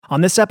On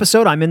this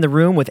episode, I'm in the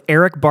room with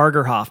Eric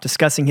Bargerhoff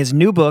discussing his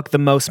new book, The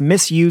Most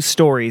Misused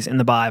Stories in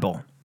the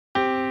Bible.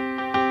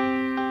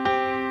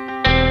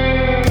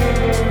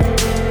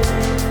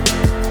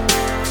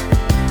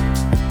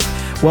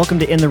 Welcome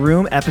to In the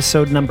Room,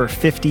 episode number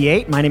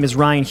 58. My name is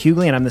Ryan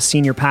Hughley, and I'm the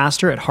senior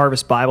pastor at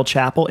Harvest Bible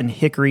Chapel in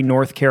Hickory,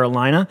 North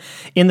Carolina.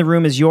 In the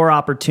Room is your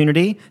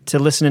opportunity to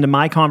listen into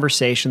my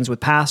conversations with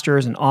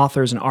pastors and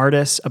authors and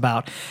artists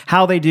about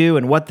how they do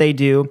and what they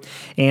do.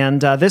 And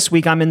this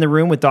week, I'm in the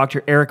room with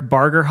Dr. Eric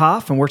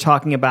Bargerhoff, and we're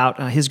talking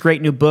about his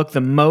great new book,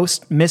 The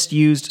Most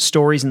Misused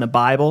Stories in the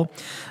Bible.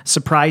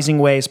 Surprising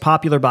ways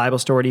popular Bible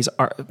stories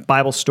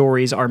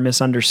are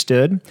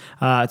misunderstood.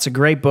 It's a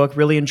great book.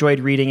 Really enjoyed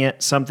reading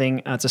it.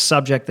 It's a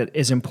subject that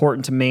is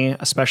important to me,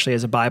 especially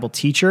as a Bible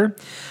teacher.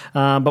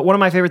 But one of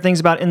my favorite things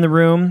about In the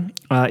Room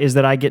is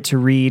that I get to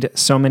read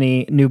so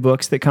many new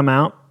books that come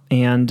out.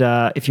 And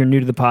if you're new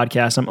to the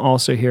podcast, I'm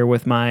also here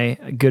with my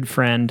good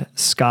friend,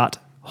 Scott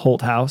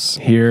Holthouse.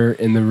 Here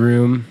in the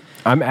room.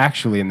 I'm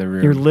actually in the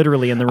room. You're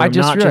literally in the room. I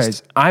just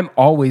realized I'm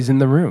always in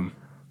the room.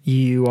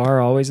 You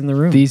are always in the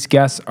room. These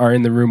guests are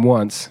in the room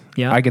once.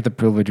 Yeah. I get the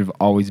privilege of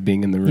always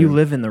being in the room. You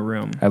live in the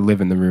room. I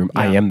live in the room.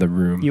 Yeah. I am the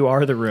room. You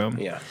are the room.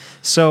 Yeah.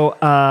 So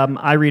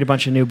I read a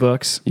bunch of new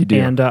books. You do.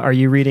 And are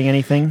you reading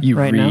anything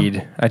right now? You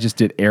read. I just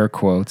did air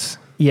quotes.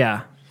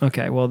 Yeah.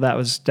 Okay. Well, that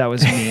was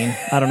mean.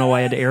 I don't know why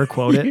I had to air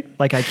quote it.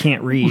 Like I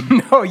can't read.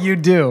 No, you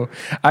do.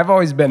 I've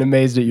always been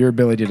amazed at your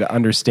ability to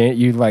understand.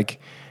 You I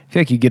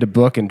feel like you get a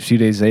book and 2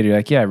 days later you're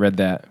like, yeah, I read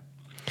that.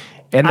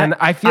 And then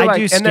I feel like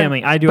do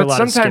skimming. I do a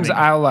lot of skimming.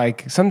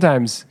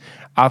 Sometimes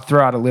I'll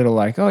throw out a little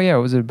what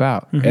was it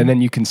about? Mm-hmm. And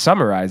then you can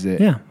summarize it.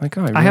 Yeah.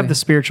 I have the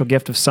spiritual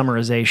gift of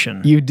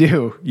summarization. You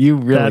do. You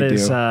really do.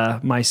 That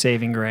is my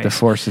saving grace. The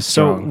force is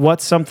strong. So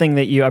what's something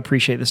that you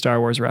appreciate the Star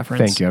Wars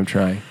reference? Thank you. I'm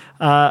trying.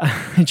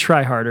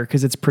 Try harder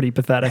because it's pretty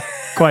pathetic,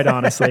 quite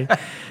honestly.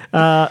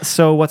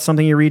 So what's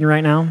something you're reading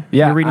right now?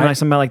 Yeah. You're reading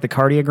something about the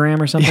cardiogram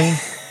or something?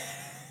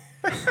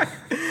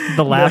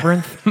 The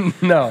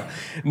Labyrinth?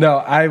 No,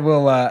 I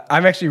will.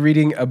 I'm actually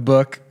reading a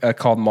book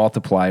called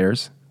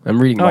Multipliers. I'm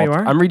reading. You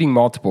are? I'm reading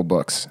multiple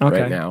books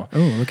right now. Oh,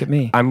 look at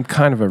me. I'm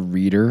kind of a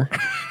reader.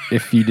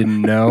 If you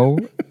didn't know,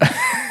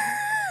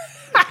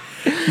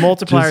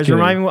 Multipliers.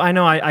 Remind me. I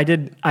know. I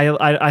did.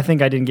 I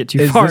think I didn't get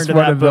too far into that book. Is this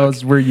one of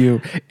those where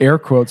you air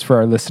quotes for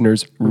our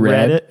listeners?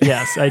 Read it?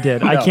 Yes, I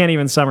did. No. I can't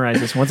even summarize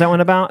this one. What's that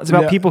one about? It's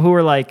about people who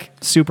are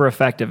super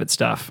effective at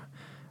stuff.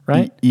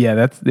 Right?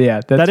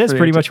 That is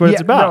pretty much what it's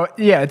about.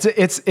 No, yeah,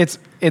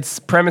 its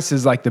premise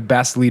is the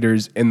best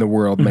leaders in the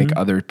world make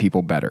other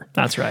people better.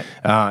 That's right.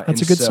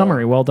 That's a good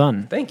summary. Well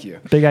done. Thank you.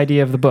 Big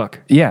idea of the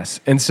book. Yes,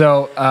 and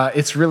so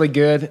it's really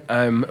good.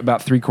 I'm about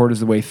 3/4 of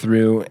the way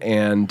through,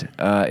 and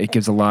it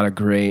gives a lot of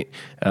great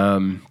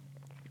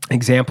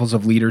examples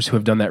of leaders who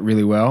have done that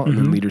really well, and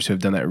then leaders who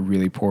have done that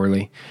really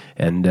poorly.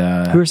 And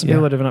who are some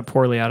people that have done it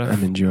poorly out of?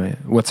 I'm enjoying it.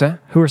 What's that?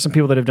 Who are some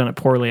people that have done it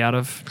poorly out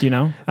of? Do you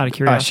know? Out of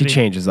curiosity. She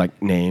changes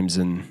names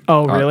and.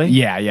 Oh, really?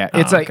 Yeah.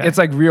 It's it's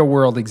real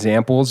world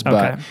examples,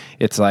 but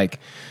it's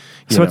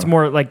So it's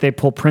more like they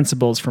pull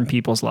principles from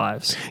people's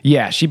lives.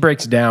 Yeah, she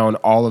breaks down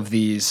all of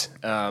these.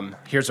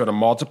 Here's what a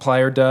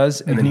multiplier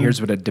does, and then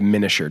here's what a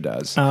diminisher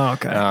does. Oh,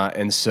 okay.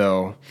 And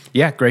so,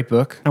 great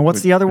book. And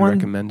what's the other one?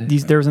 Recommend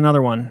it. There's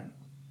another one.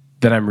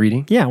 That I'm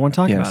reading? Yeah, I want to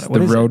talk about it.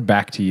 What The Road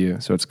Back to You,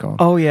 so it's called.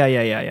 Oh, yeah.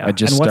 I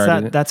just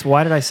started it. That's,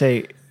 why did I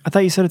say, I thought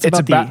you said it's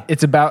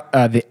about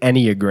the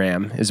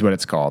Enneagram is what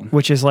it's called.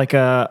 Which is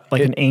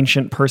an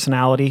ancient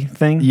personality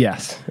thing?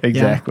 Yes,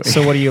 exactly. Yeah.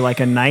 So what are you,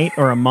 a knight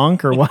or a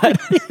monk or what?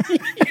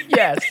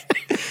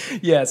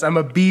 Yes, I'm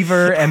a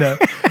beaver and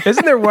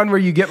isn't there one where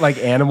you get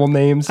animal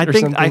names or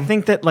something? I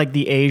think that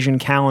the Asian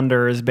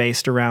calendar is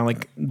based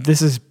around,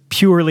 this is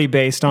purely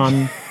based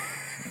on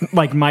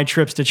my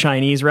trips to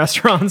Chinese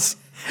restaurants.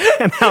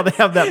 And how they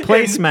have that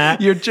placemat.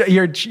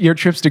 Your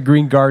trips to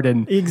Green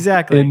Garden.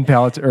 Exactly. In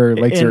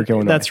Lake Zurich,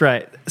 Illinois. That's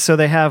right. So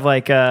they have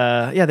they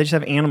just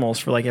have animals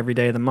for every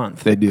day of the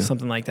month. They do.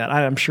 Something like that.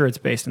 I'm sure it's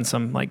based in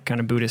some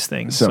kind of Buddhist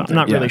thing. So I'm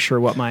not really sure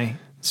what my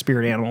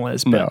spirit animal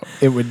is. But no,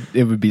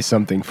 it would be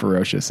something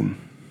ferocious and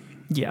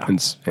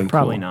probably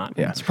cool. not.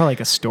 Yeah. It's probably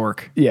a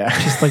stork. Yeah.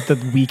 Just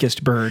the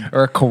weakest bird.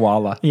 Or a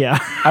koala. Yeah.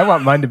 I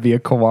want mine to be a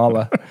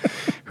koala.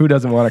 Who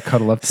doesn't want to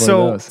cuddle up to one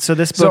of those? So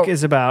this book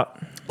is about...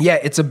 Yeah,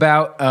 it's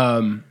about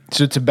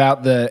it's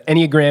about the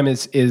Enneagram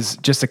is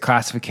just a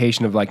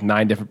classification of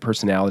 9 different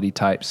personality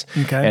types.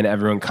 Okay. And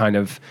everyone kind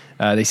of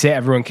they say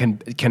everyone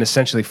can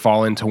essentially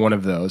fall into one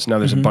of those. Now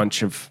there's a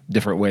bunch of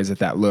different ways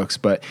that looks,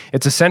 but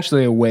it's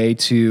essentially a way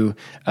to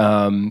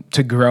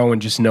grow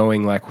and just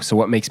knowing so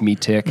what makes me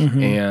tick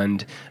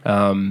and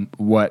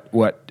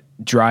what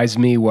drives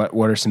me, what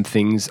are some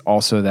things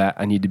also that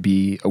I need to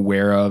be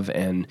aware of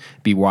and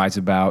be wise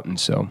about. And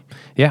so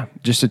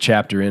just a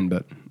chapter in,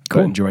 but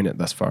cool. Enjoying it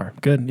thus far.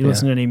 Good. You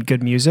listen to any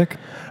good music?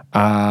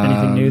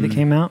 Anything new that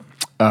came out?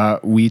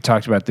 We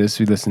talked about this.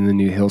 We listened to the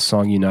new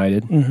Hillsong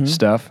United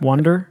stuff.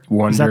 Wonder?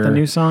 Is that the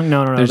new song?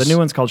 No. The new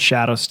one's called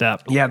Shadow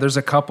Step. Yeah, there's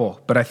a couple,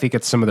 but I think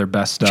it's some of their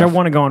best stuff. Which I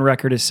want to go on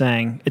record as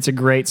saying it's a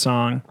great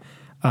song.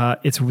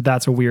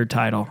 That's a weird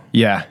title.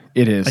 Yeah,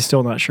 it is. I'm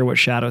still not sure what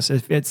Shadows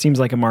is. It seems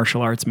like a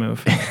martial arts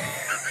move.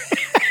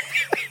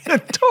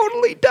 It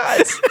totally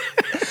does.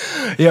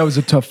 Yeah, it was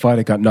a tough fight.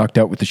 I got knocked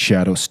out with the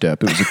shadow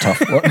step. It was a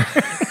tough one.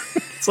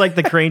 It's like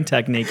the crane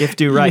technique. If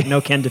do right, no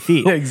can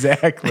defeat.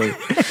 Exactly.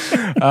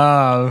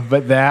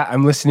 But that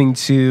I'm listening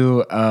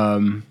to.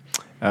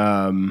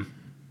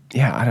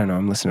 Yeah, I don't know.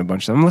 I'm listening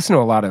to I'm listening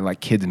to a lot of like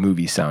kids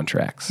movie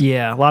soundtracks.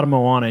 Yeah, a lot of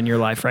Moana in your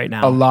life right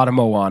now. A lot of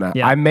Moana.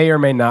 Yeah. I may or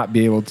may not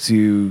be able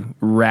to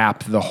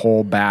rap the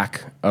whole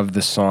back of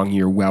the song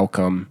 "You're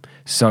Welcome,"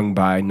 sung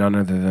by none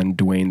other than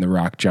Dwayne "The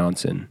Rock"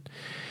 Johnson.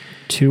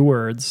 2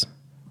 words.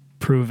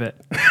 Prove it.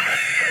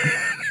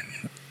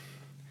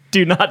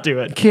 Do not do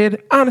it.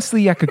 Kid,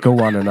 honestly, I could go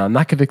on and on.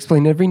 I could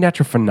explain every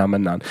natural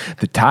phenomenon.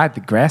 The tide,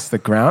 the grass, the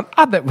ground.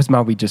 That was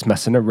Maui just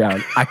messing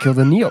around. I killed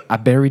a Neo. I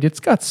buried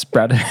its guts.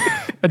 Sprouted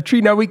a tree.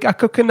 Now we got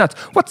coconuts.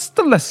 What's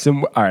the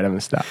lesson? All right, I'm going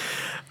to stop.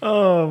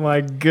 Oh,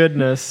 my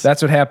goodness.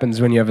 That's what happens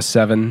when you have a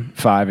 7,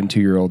 5, and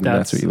 2-year-old, and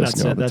that's what you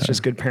listen to all the That's time.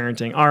 just good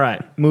parenting. All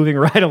right, moving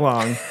right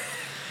along.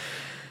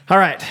 All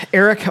right,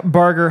 Eric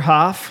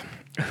Bargerhoff,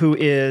 who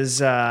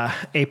is a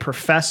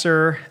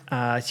professor,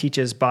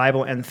 teaches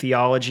Bible and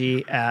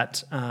theology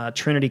at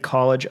Trinity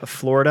College of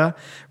Florida.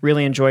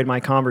 Really enjoyed my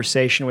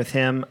conversation with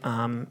him.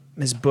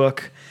 His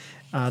book,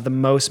 The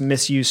Most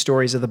Misused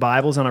Stories of the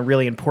Bible, is on a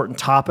really important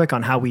topic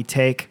on how we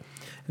take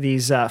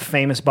these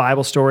famous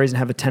Bible stories and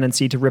have a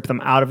tendency to rip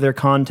them out of their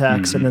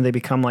context, and then they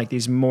become like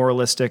these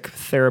moralistic,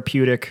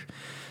 therapeutic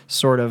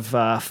sort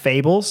of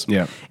fables.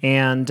 Yeah.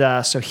 And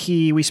so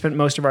we spent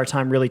most of our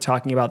time really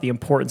talking about the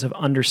importance of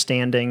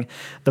understanding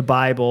the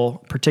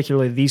Bible,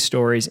 particularly these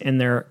stories, in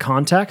their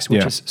context,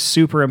 which is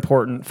super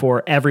important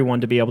for everyone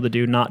to be able to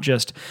do, not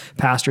just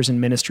pastors and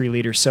ministry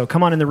leaders. So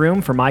come on in the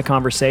room for my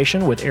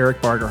conversation with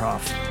Eric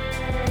Bargerhoff.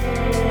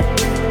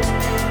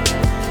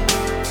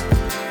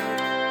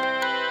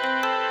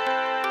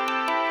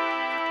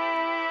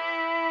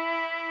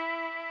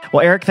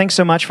 Well, Eric, thanks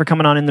so much for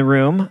coming on in the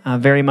room.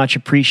 Very much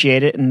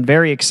appreciate it, and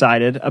very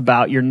excited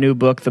about your new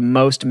book, The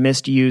Most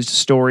Misused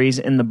Stories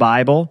in the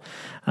Bible.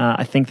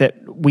 I think that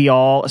we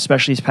all,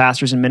 especially as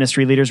pastors and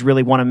ministry leaders,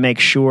 really want to make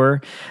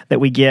sure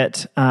that we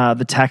get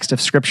the text of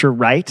Scripture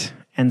right.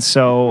 And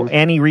so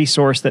any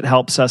resource that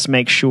helps us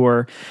make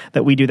sure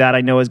that we do that,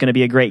 I know is going to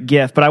be a great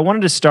gift. But I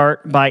wanted to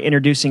start by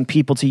introducing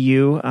people to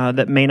you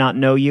that may not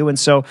know you. And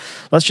so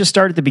let's just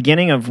start at the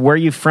beginning of where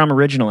you're from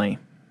originally.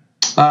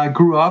 I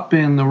grew up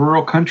in the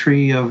rural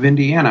country of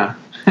Indiana.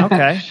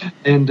 Okay.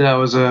 And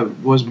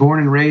was born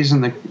and raised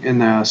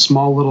in a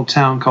small little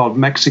town called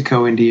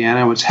Mexico,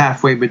 Indiana. It was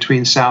halfway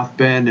between South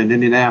Bend and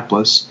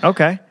Indianapolis.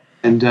 Okay.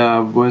 And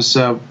was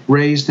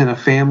raised in a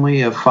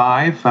family of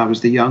 5. I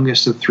was the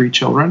youngest of 3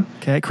 children.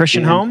 Okay.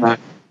 Christian home?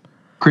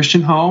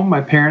 Christian home.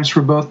 My parents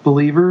were both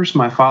believers.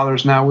 My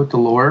father's now with the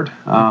Lord.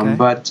 Okay.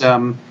 But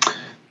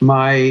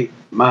my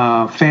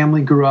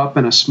family grew up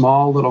in a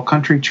small little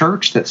country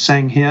church that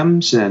sang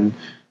hymns and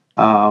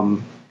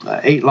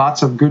ate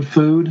lots of good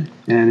food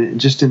and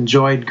just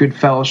enjoyed good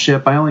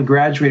fellowship. I only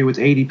graduated with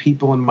 80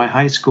 people in my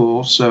high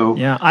school. So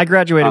yeah, I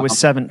graduated with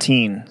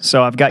 17,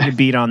 so I've got you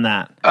beat on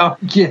that. Oh,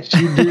 yes,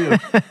 you do.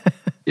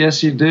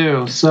 Yes, you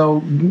do. So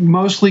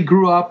mostly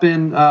grew up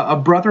in a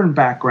Brethren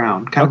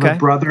background, kind of a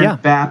Brethren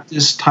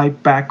Baptist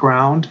type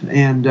background.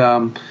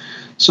 And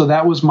so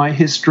that was my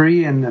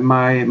history, and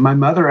my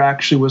mother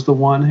actually was the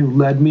one who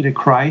led me to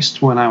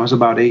Christ when I was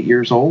about 8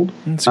 years old.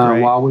 That's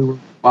great.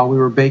 While we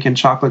were baking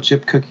chocolate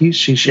chip cookies,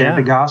 she shared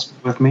the gospel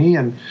with me,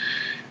 and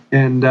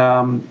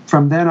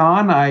from then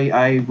on,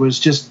 I was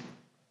just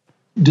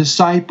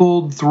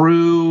discipled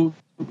through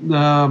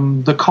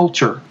the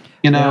culture,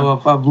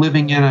 of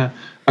living in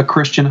a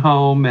Christian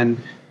home,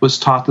 and was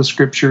taught the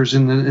scriptures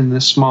in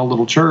this small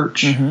little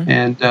church,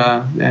 and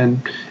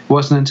it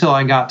wasn't until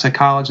I got to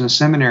college and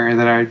seminary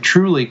that I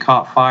truly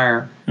caught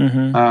fire,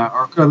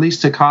 or at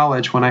least to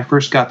college. When I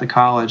first got to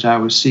college, I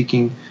was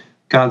seeking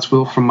God's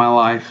will for my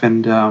life,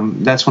 and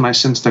that's when I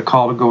sensed a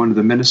call to go into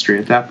the ministry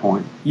at that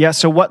point. Yeah.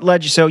 So what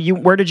led you? So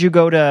where did you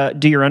go to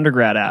do your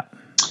undergrad at?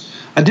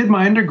 I did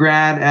my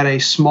undergrad at a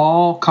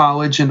small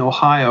college in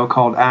Ohio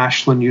called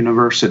Ashland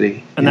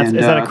University. And is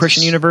that a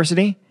Christian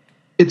university?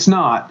 It's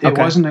not. It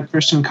wasn't a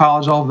Christian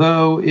college,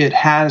 although it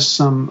has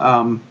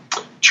some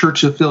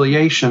church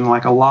affiliation,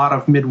 like a lot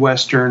of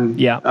Midwestern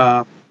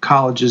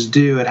colleges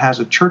do. It has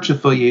a church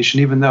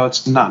affiliation, even though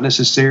it's not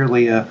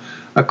necessarily a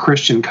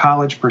Christian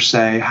college per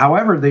se.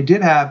 However, they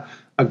did have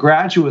a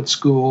graduate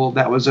school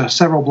that was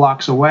several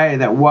blocks away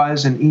that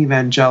was an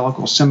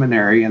evangelical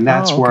seminary, and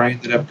that's where I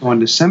ended up going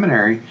to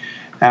seminary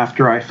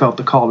after I felt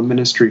the call to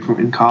ministry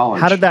in college.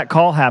 How did that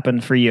call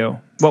happen for you?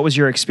 What was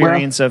your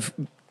experience of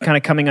kind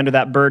of coming under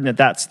that burden that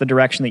that's the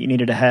direction that you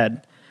needed to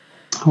head?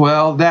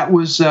 Well, that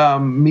was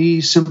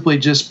me simply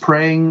just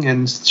praying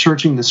and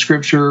searching the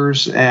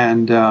scriptures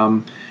and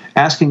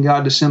asking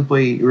God to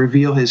simply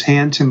reveal his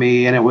hand to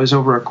me. And it was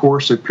over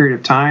a period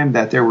of time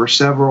that there were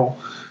several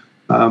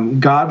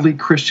godly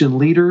Christian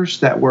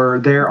leaders that were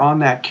there on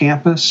that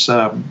campus,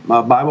 a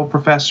Bible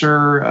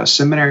professor, a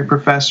seminary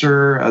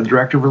professor, a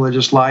director of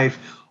religious life,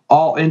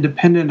 all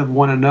independent of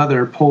one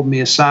another, pulled me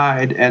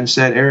aside and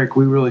said, Eric,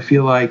 we really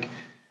feel like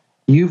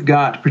you've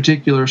got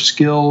particular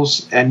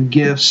skills and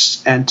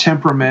gifts and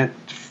temperament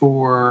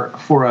for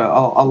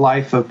a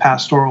life of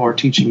pastoral or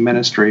teaching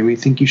ministry. And we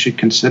think you should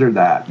consider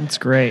that. That's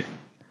great.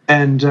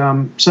 And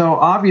so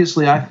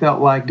obviously I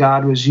felt like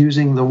God was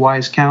using the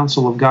wise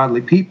counsel of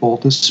godly people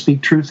to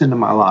speak truth into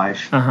my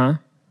life. Uh-huh.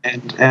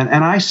 And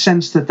I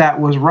sensed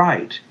that was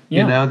right,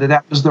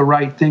 that was the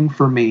right thing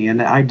for me.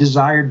 And I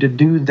desired to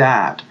do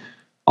that,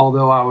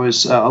 although I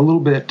was a little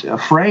bit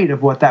afraid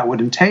of what that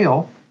would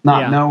entail,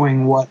 not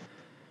knowing what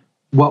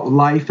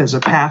life as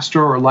a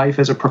pastor or life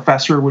as a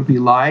professor would be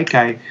like.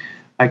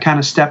 I kind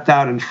of stepped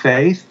out in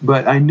faith,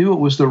 but I knew it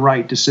was the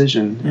right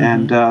decision. Mm-hmm.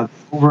 And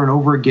over and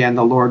over again,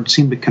 the Lord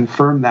seemed to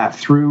confirm that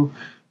through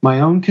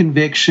my own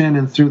conviction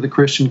and through the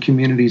Christian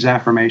community's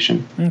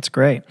affirmation. That's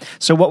great.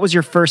 So what was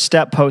your first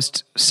step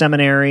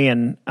post-seminary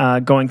and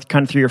going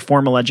kind of through your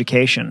formal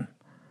education?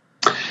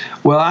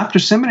 Well, after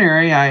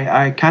seminary,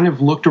 I kind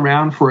of looked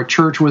around for a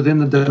church within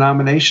the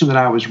denomination that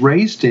I was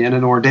raised in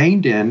and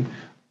ordained in,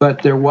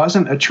 but there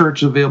wasn't a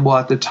church available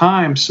at the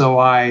time, so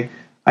I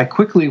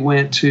quickly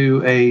went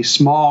to a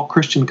small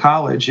Christian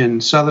college in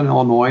Southern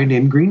Illinois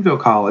named Greenville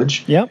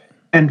College. Yep.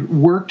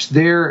 And worked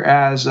there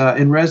as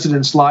in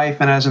residence life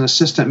and as an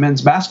assistant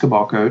men's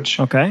basketball coach.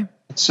 Okay.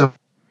 So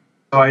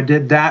I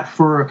did that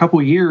for a couple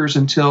of years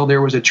until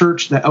there was a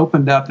church that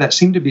opened up that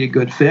seemed to be a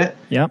good fit.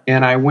 Yep.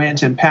 And I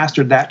went and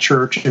pastored that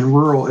church in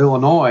rural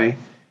Illinois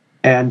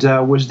and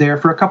was there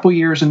for a couple of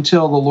years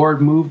until the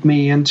Lord moved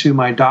me into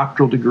my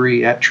doctoral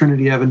degree at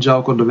Trinity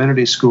Evangelical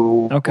Divinity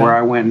School, where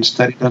I went and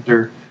studied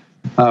under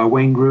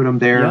Wayne Grudem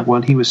there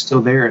when he was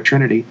still there at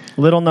Trinity.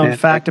 Little known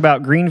fact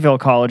about Greenville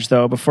College,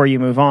 though, before you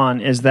move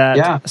on, is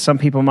that some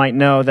people might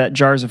know that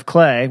Jars of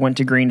Clay went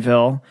to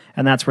Greenville,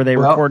 and that's where they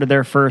recorded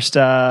their first,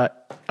 I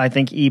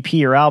think, EP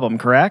or album,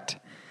 correct?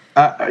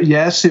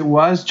 Yes, it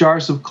was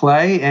Jars of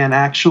Clay, and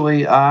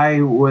actually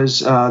I was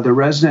the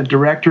resident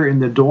director in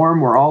the dorm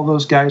where all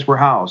those guys were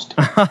housed.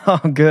 Oh,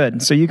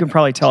 good. So you can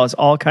probably tell us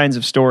all kinds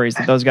of stories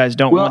that those guys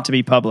don't want to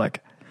be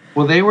public.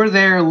 Well, they were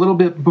there a little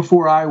bit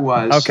before I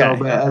was, okay.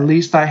 But at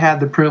least I had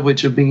the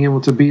privilege of being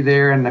able to be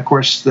there. And, of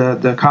course,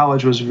 the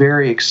college was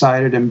very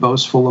excited and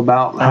boastful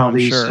about how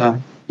these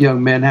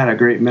young men had a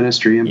great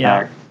ministry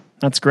impact. Yeah,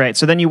 that's great.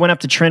 So then you went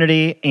up to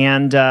Trinity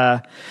and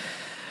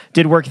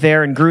did work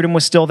there, and Grudem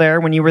was still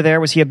there when you were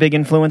there. Was he a big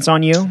influence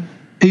on you?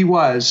 He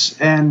was,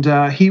 and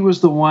he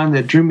was the one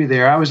that drew me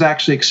there. I was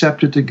actually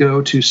accepted to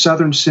go to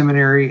Southern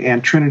Seminary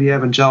and Trinity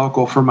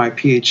Evangelical for my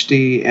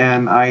PhD,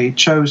 and I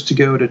chose to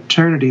go to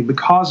Trinity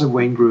because of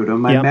Wayne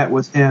Grudem. I met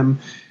with him.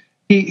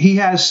 He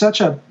has such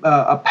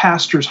a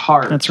pastor's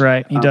heart. That's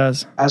right, he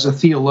does. As a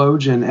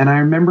theologian, and I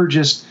remember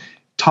just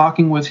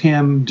talking with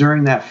him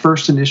during that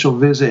first initial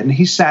visit, and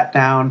he sat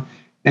down,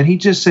 and he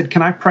just said,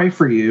 "Can I pray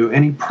for you?"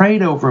 And he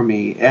prayed over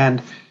me,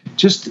 and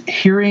just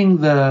hearing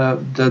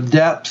the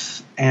depth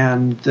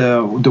and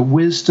the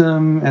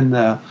wisdom and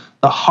the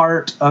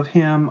heart of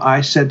him,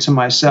 I said to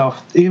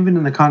myself, even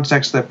in the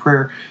context of that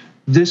prayer,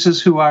 this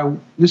is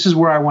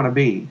where I want to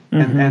be,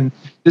 and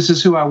this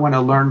is who I want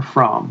to learn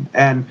from.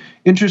 And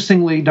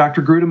interestingly,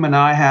 Dr. Grudem and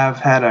I have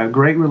had a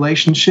great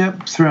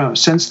relationship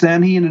since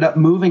then. He ended up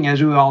moving,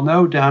 as we all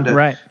know, down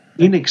to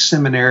Phoenix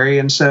Seminary,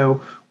 and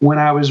so when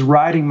I was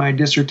writing my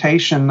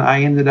dissertation,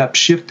 I ended up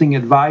shifting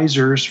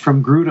advisors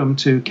from Grudem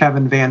to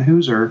Kevin Van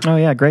Hooser. Oh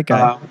yeah, great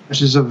guy.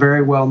 Which is a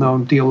very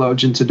well-known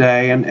theologian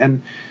today,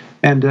 and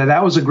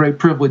that was a great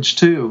privilege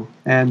too.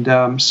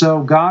 And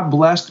so God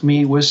blessed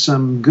me with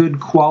some good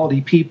quality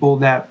people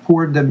that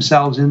poured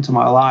themselves into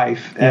my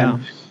life,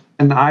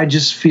 and I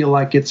just feel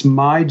like it's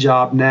my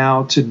job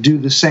now to do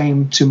the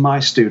same to my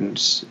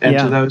students and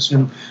to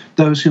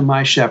those whom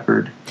I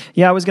shepherd.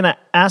 Yeah, I was going to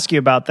ask you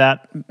about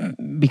that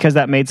because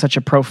that made such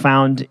a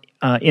profound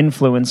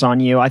influence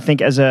on you. I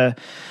think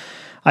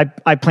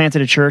I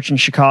planted a church in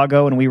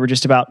Chicago, and we were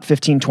just about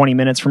 15, 20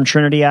 minutes from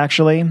Trinity,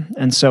 actually.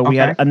 And so we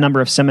had a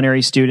number of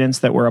seminary students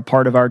that were a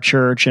part of our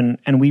church, and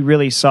we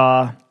really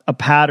saw a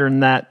pattern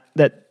that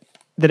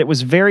it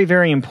was very,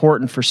 very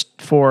important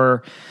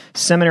for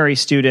seminary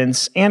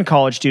students and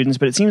college students,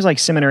 but it seems like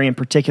seminary in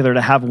particular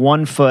to have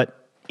one foot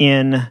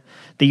in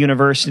the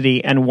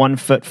university and one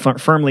foot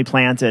firmly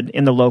planted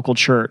in the local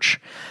church.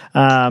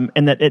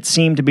 And that it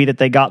seemed to be that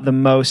they got the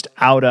most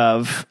out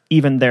of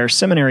even their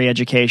seminary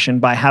education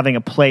by having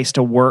a place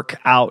to work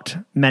out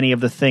many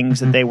of the things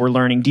that they were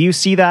learning. Do you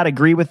see that,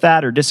 agree with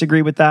that, or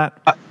disagree with that?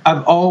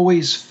 I've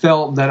always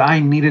felt that I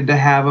needed to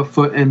have a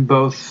foot in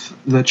both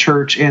the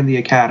church and the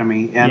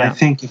academy. And I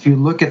think if you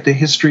look at the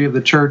history of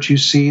the church, you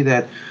see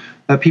that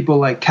people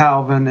like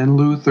Calvin and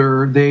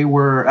Luther, they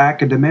were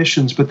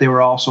academicians, but they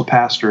were also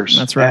pastors.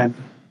 That's right.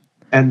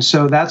 And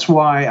so that's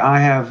why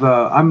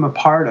I'm a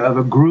part of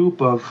a group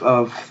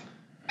of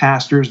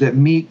pastors that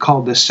meet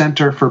called the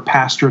Center for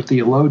Pastor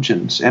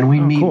Theologians, and we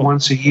meet cool.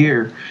 once a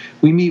year.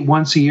 We meet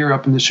once a year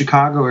up in the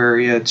Chicago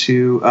area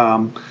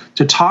to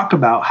talk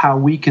about how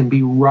we can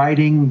be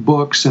writing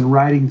books and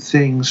writing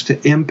things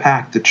to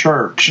impact the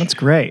church. That's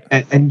great.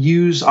 And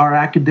use our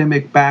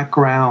academic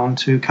background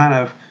to kind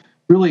of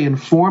really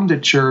inform the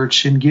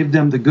church and give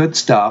them the good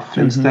stuff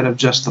instead of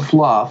just the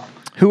fluff.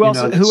 Who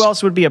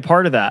else would be a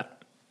part of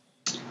that?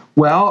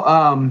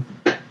 Well,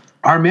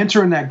 our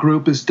mentor in that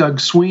group is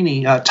Doug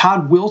Sweeney.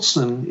 Todd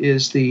Wilson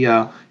is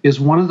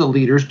one of the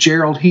leaders.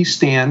 Gerald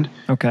Heastand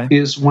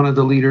is one of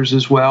the leaders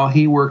as well.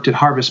 He worked at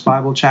Harvest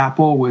Bible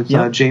Chapel with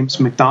James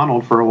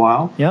McDonald for a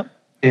while. Yep.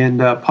 And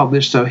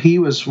published. So he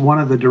was one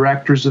of the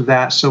directors of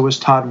that. So was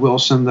Todd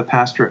Wilson, the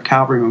pastor at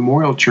Calvary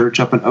Memorial Church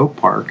up in Oak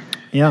Park.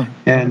 Yeah.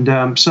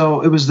 And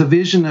so it was the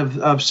vision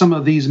of some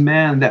of these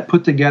men that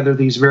put together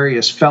these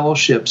various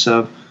fellowships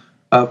of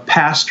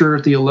pastor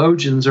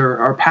theologians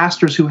or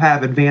pastors who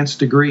have advanced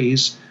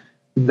degrees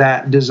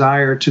that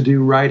desire to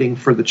do writing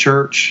for the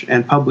church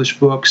and publish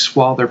books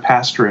while they're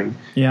pastoring.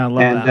 Yeah, I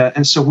love that.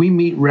 And so we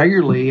meet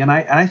regularly, and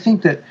I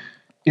think that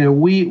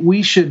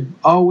we should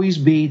always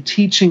be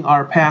teaching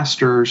our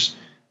pastors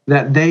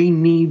that they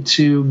need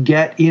to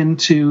get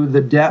into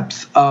the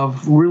depth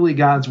of really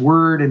God's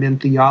word and in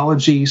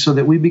theology so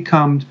that we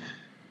become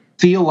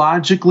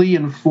theologically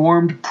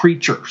informed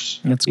preachers.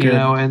 That's good.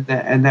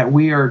 And that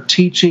we are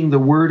teaching the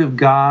Word of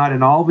God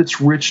and all of its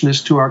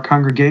richness to our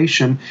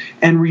congregation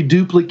and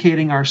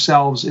reduplicating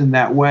ourselves in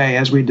that way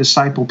as we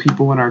disciple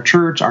people in our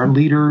church, our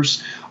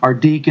leaders, our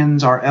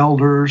deacons, our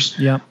elders.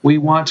 Yep. We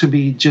want to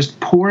be just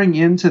pouring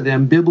into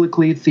them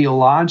biblically,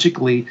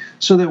 theologically,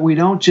 so that we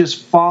don't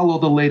just follow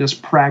the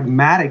latest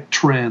pragmatic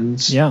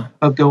trends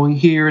of going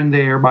here and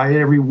there by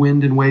every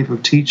wind and wave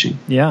of teaching.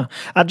 Yeah.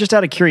 Just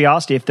out of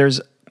curiosity, if there's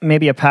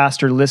maybe a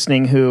pastor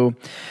listening who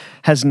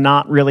has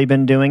not really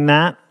been doing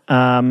that,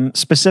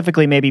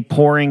 specifically maybe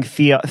pouring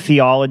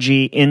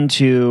theology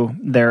into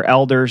their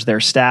elders, their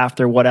staff,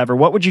 their whatever,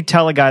 what would you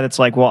tell a guy that's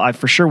like, well, I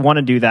for sure want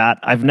to do that.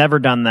 I've never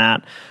done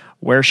that.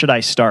 Where should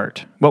I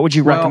start? What would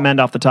you recommend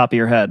off the top of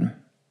your head?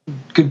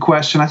 Good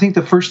question. I think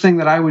the first thing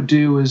that I would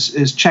do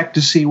is check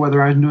to see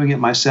whether I'm doing it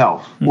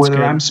myself,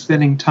 whether I'm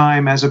spending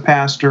time as a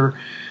pastor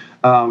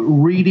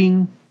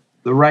reading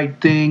the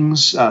right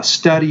things,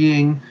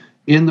 studying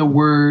in the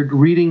Word,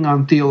 reading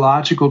on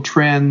theological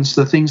trends,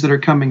 the things that are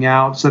coming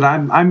out, so that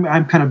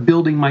I'm kind of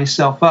building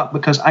myself up.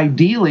 Because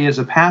ideally, as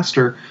a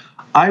pastor,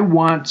 I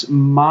want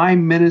my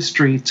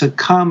ministry to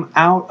come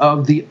out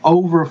of the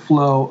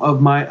overflow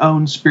of my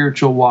own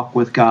spiritual walk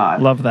with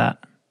God. Love that.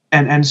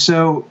 And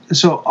so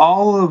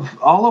all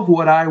of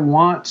what I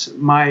want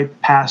my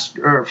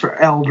pastor, for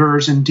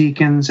elders and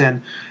deacons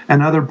and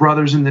other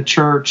brothers in the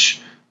church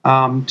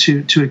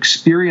to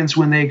experience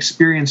when they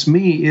experience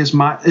me is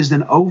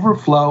an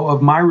overflow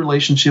of my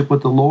relationship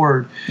with the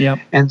Lord. Yep.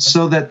 And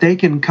so that they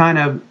can kind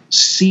of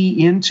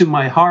see into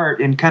my heart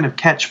and kind of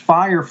catch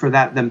fire for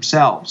that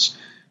themselves.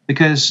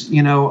 Because,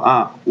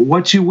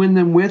 what you win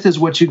them with is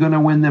what you're going to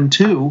win them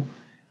to.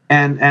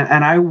 And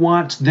I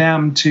want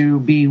them to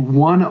be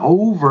won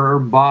over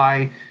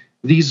by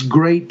these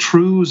great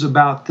truths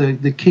about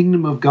the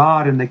kingdom of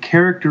God and the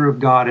character of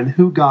God and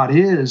who God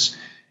is.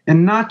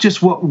 And not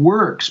just what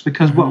works,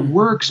 because what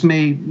works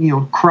may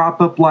crop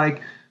up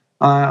like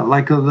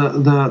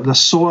the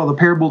soil, the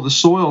parable of the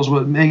soils,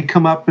 what may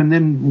come up and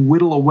then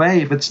whittle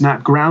away if it's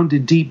not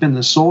grounded deep in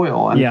the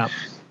soil. And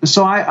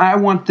so I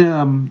want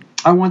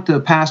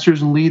the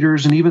pastors and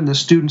leaders and even the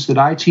students that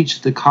I teach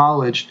at the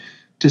college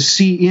to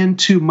see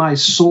into my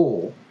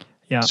soul,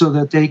 so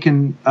that they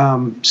can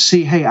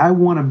see, hey, I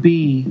want to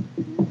be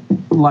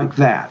like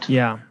that.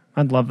 Yeah.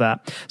 I'd love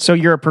that. So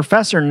you're a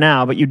professor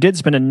now, but you did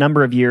spend a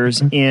number of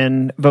years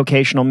in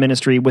vocational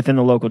ministry within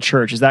the local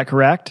church. Is that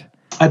correct?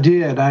 I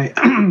did.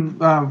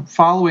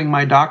 Following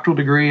my doctoral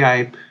degree,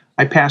 I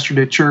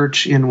pastored a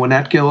church in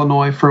Winnetka,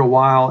 Illinois for a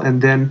while,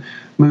 and then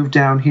moved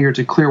down here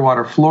to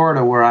Clearwater,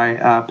 Florida, where I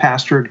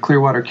pastored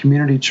Clearwater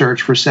Community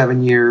Church for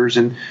 7 years,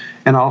 and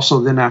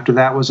also then after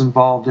that was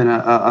involved in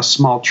a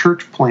small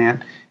church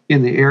plant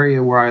in the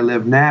area where I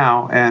live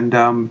now.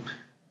 And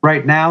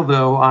right now,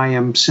 though, I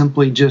am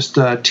simply just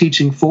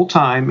teaching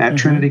full-time at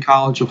Trinity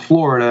College of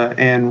Florida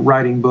and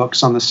writing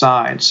books on the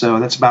side. So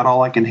that's about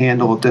all I can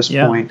handle at this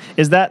point.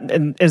 Is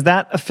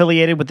that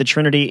affiliated with the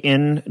Trinity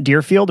in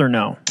Deerfield or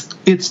no?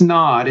 It's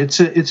not. It's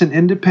an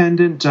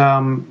independent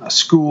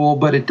school,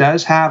 but it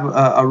does have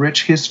a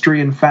rich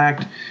history. In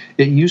fact,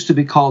 it used to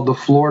be called the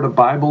Florida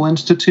Bible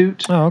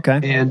Institute. Oh,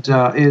 okay. And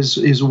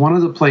is one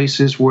of the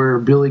places where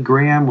Billy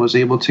Graham was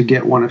able to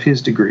get one of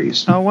his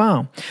degrees. Oh,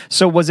 wow.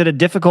 So was it a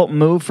difficult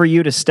move for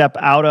you to step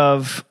out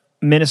of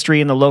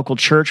ministry in the local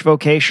church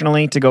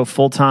vocationally to go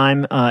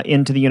full-time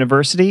into the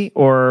university,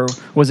 or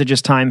was it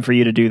just time for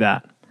you to do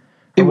that?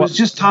 It was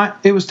just time.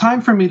 It was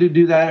time for me to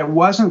do that. It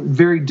wasn't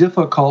very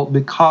difficult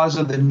because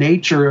of the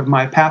nature of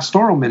my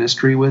pastoral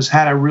ministry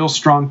had a real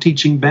strong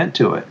teaching bent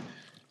to it.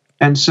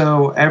 And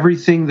so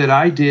everything that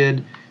I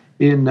did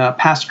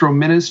pastoral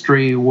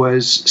ministry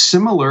was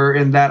similar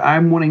in that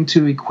I'm wanting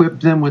to equip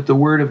them with the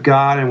Word of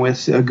God and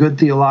with a good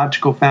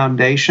theological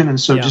foundation. And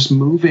so just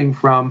moving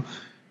from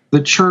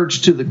the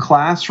church to the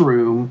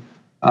classroom,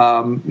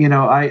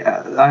 I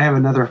have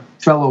another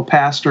fellow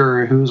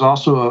pastor who's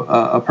also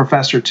a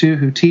professor too,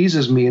 who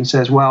teases me and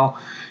says, well,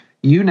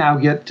 you now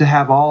get to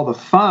have all the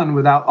fun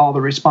without all the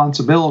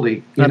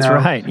responsibility. That's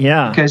right,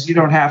 yeah. Because you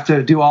don't have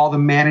to do all the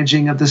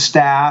managing of the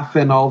staff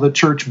and all the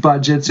church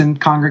budgets and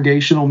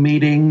congregational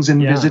meetings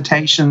and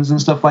visitations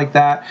and stuff like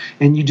that.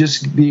 And you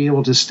just be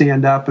able to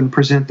stand up and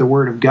present the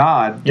Word of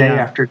God day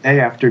after day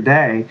after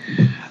day.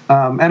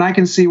 And I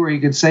can see where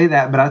you could say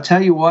that. But I'll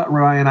tell you what,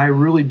 Ryan, I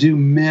really do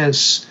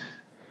miss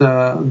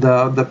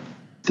the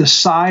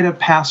side of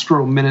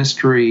pastoral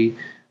ministry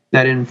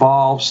that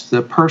involves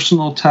the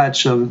personal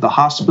touch of the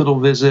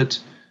hospital visit,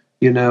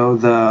 the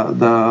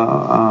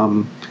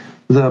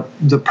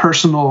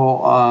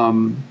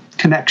personal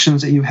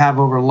connections that you have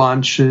over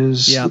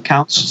lunches,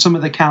 some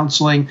of the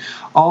counseling,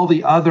 all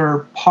the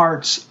other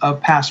parts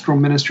of pastoral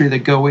ministry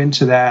that go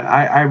into that.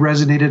 I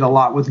resonated a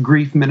lot with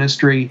grief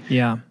ministry.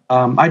 Yeah.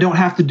 I don't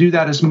have to do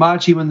that as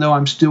much, even though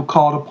I'm still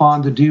called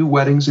upon to do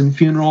weddings and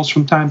funerals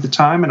from time to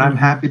time, and I'm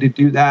happy to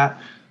do that.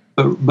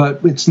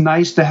 But it's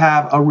nice to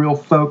have a real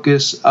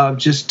focus of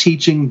just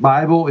teaching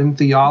Bible and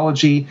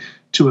theology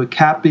to a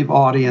captive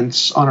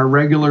audience on a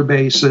regular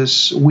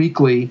basis,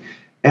 weekly,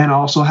 and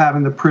also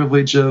having the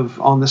privilege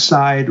of, on the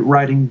side,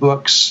 writing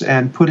books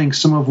and putting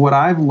some of what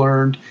I've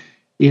learned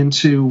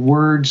into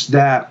words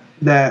that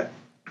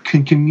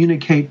can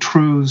communicate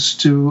truths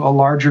to a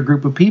larger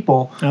group of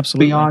people.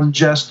 Absolutely. Beyond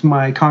just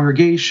my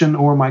congregation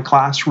or my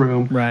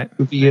classroom,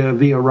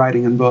 via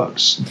writing and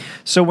books.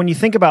 So when you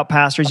think about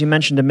pastors, you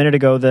mentioned a minute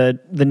ago the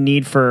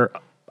need for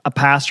a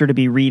pastor to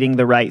be reading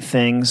the right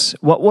things.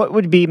 What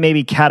would be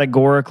maybe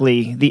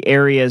categorically the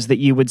areas that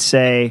you would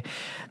say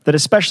that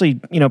especially,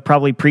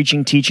 probably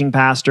preaching, teaching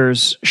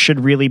pastors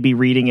should really be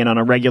reading in on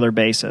a regular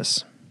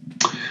basis?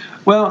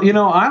 Well,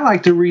 I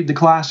like to read the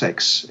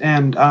classics,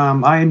 and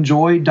I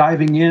enjoy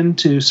diving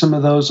into some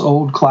of those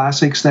old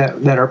classics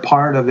that are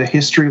part of the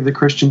history of the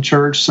Christian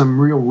church, some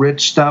real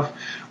rich stuff,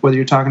 whether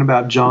you're talking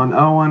about John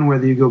Owen,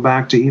 whether you go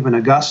back to even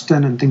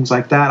Augustine and things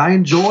like that. I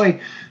enjoy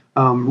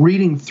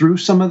reading through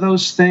some of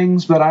those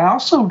things, but I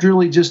also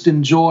really just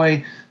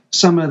enjoy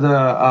some of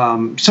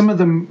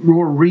the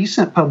more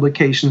recent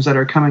publications that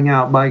are coming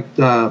out, like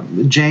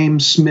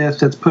James Smith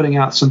that's putting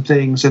out some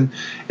things, and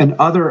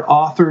other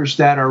authors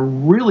that are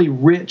really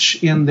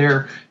rich in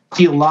their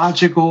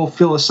theological,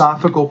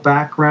 philosophical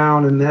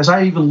background. And as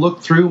I even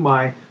look through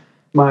my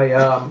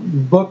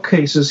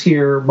bookcases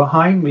here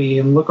behind me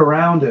and look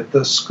around at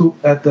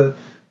the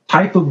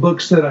type of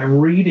books that I'm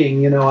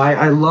reading,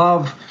 I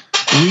love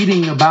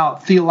reading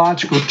about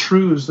theological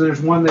truths.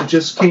 There's one that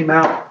just came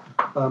out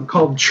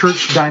called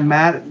Church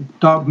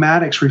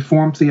Dogmatics,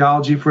 Reformed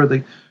Theology for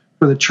the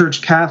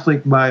Church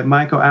Catholic by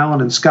Michael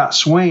Allen and Scott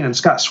Swain. And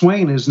Scott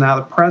Swain is now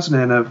the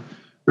president of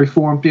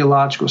Reformed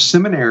Theological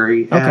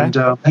Seminary. Okay.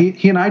 And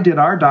he and I did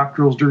our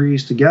doctoral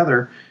degrees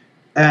together.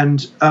 And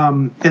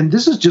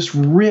this is just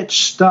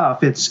rich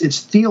stuff. It's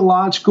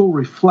theological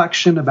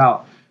reflection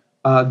about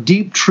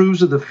deep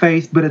truths of the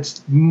faith, but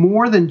it's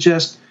more than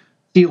just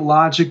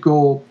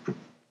theological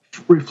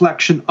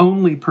reflection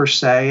only per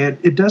se.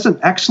 It does an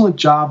excellent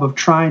job of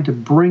trying to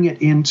bring it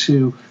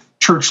into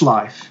church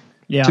life,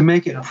 to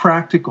make it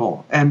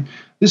practical. And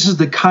this is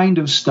the kind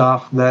of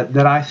stuff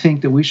that I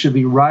think that we should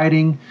be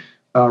writing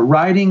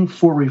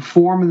for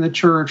reform in the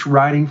church,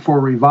 writing for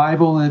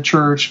revival in the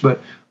church,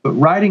 but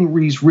writing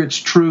these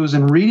rich truths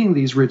and reading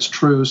these rich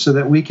truths so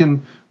that we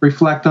can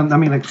reflect on,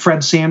 like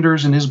Fred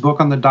Sanders and his book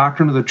on the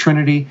Doctrine of the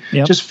Trinity,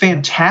 just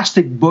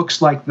fantastic books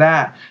like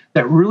that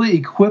really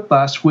equip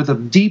us with a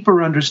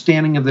deeper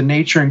understanding of the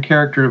nature and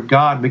character of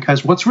God.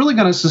 Because what's really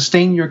going to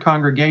sustain your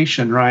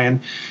congregation,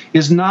 Ryan,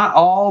 is not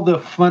all the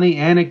funny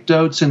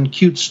anecdotes and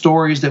cute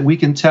stories that we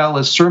can tell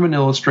as sermon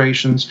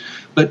illustrations,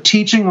 but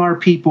teaching our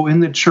people in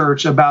the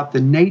church about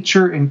the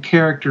nature and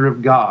character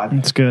of God.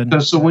 That's good.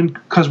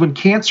 Because when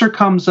cancer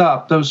comes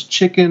up, those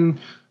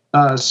chicken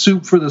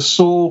soup for the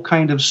soul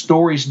kind of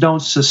stories don't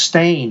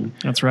sustain.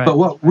 That's right. But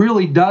what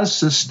really does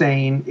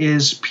sustain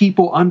is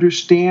people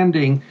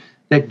understanding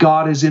that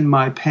God is in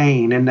my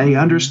pain, and they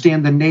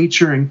understand the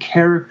nature and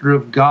character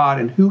of God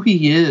and who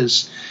He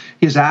is,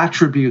 His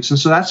attributes. And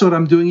so that's what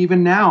I'm doing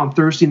even now. On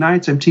Thursday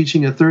nights, I'm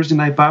teaching a Thursday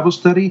night Bible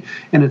study,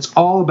 and it's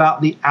all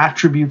about the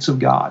attributes of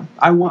God.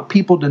 I want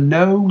people to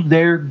know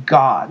their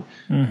God,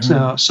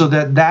 so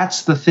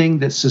that's the thing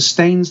that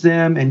sustains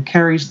them and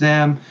carries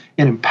them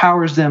and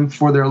empowers them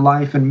for their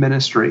life and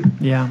ministry.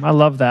 Yeah, I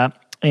love that.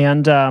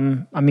 And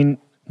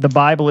the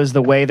Bible is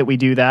the way that we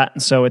do that,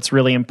 and so it's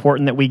really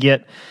important that we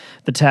get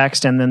the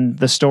text and then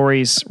the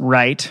stories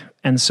right.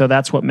 And so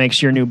that's what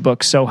makes your new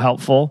book so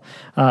helpful.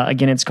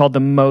 Again, it's called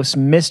The Most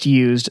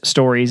Misused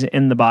Stories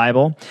in the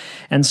Bible.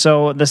 And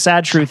so the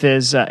sad truth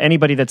is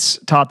anybody that's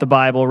taught the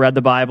Bible, read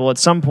the Bible, at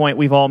some point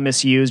we've all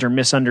misused or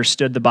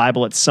misunderstood the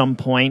Bible at some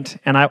point.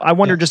 And I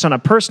wonder, just on a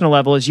personal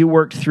level, as you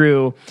worked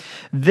through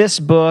this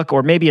book,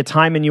 or maybe a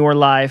time in your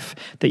life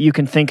that you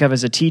can think of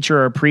as a teacher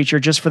or a preacher,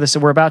 just for this,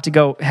 we're about to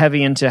go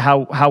heavy into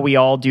how we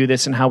all do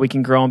this and how we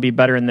can grow and be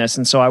better in this.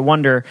 And so I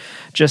wonder,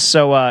 just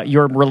so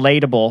you're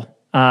relatable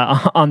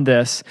on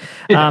this.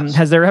 Yes.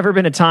 Has there ever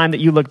been a time that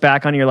you look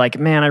back on and you're like,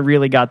 man, I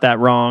really got that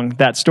wrong,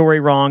 that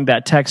story wrong,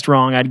 that text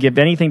wrong. I'd give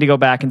anything to go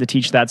back and to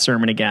teach that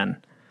sermon again.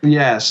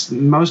 Yes,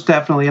 most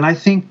definitely. And I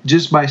think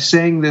just by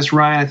saying this,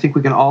 Ryan, I think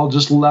we can all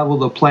just level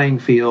the playing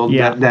field.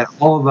 Yeah. That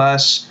all of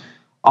us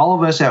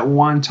at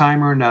one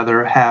time or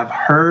another have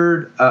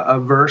heard a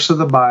verse of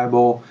the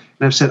Bible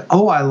and have said,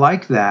 oh, I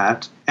like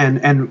that.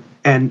 And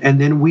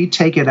then we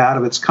take it out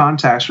of its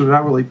context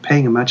without really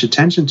paying much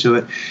attention to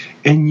it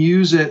and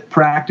use it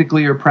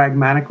practically or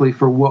pragmatically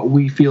for what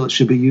we feel it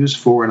should be used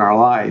for in our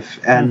life.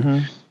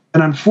 And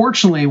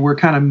unfortunately, we're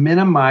kind of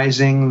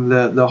minimizing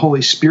the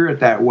Holy Spirit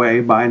that way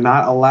by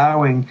not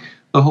allowing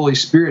the Holy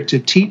Spirit to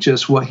teach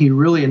us what he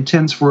really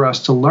intends for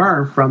us to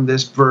learn from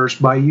this verse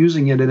by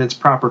using it in its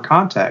proper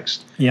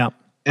context. Yeah.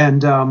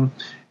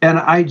 And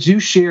I do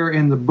share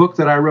in the book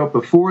that I wrote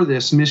before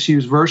this,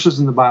 Misused Verses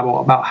in the Bible,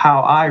 about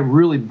how I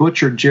really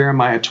butchered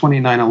Jeremiah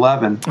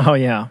 29:11. Oh,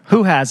 yeah.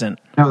 Who hasn't?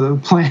 The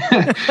plan,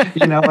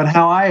 and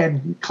how I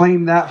had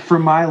claimed that for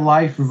my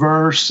life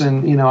verse.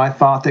 And, I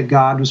thought that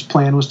God's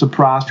plan was to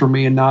prosper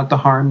me and not to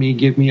harm me,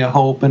 give me a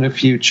hope and a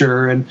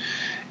future. And,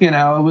 it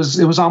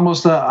was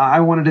almost I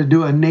wanted to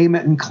do a name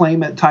it and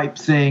claim it type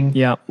thing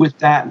with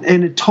that.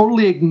 And it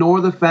totally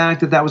ignored the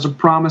fact that was a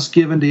promise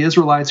given to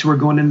Israelites who were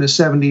going into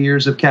 70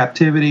 years of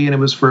captivity. And it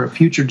was for a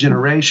future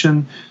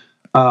generation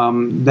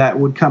that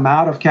would come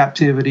out of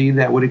captivity,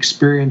 that would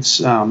experience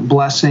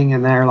blessing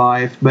in their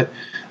life.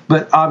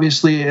 But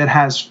obviously it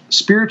has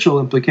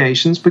spiritual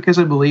implications, because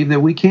I believe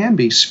that we can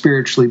be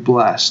spiritually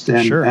blessed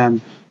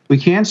and we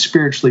can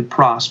spiritually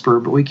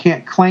prosper, but we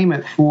can't claim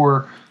it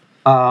for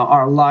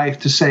our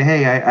life to say,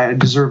 hey, I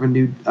deserve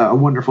a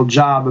wonderful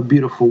job, a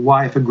beautiful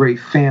wife, a great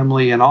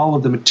family, and all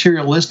of the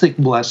materialistic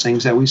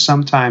blessings that we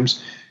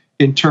sometimes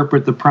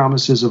interpret the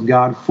promises of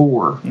God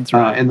for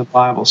in the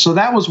Bible. So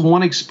that was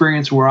one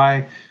experience where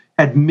I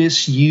had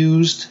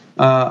misused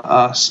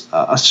a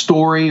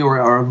story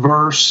or a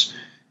verse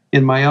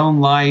in my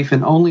own life,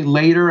 and only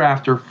later,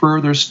 after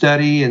further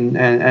study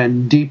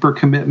and deeper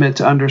commitment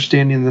to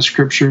understanding the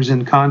scriptures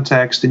in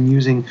context and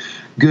using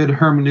good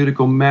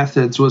hermeneutical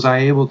methods, was I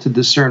able to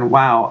discern,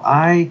 wow,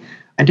 I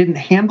didn't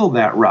handle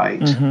that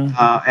right.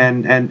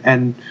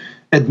 And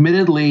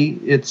admittedly,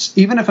 it's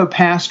even if a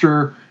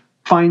pastor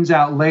finds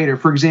out later,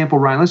 for example,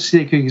 Ryan, let's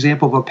take an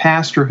example of a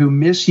pastor who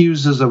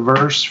misuses a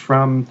verse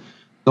from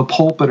the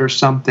pulpit or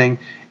something,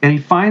 and he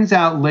finds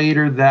out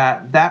later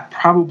that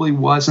probably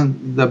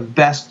wasn't the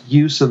best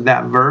use of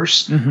that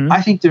verse.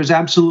 I think there's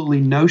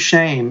absolutely no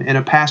shame in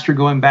a pastor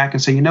going back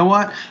and saying, you know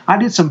what, I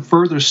did some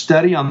further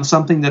study on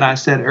something that I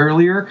said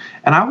earlier,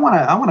 and I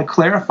want to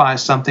clarify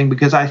something,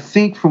 because I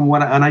think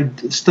and I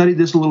studied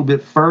this a little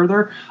bit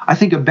further, I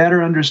think a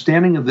better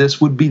understanding of this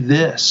would be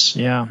this.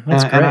 Yeah,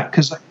 that's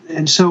great.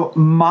 And so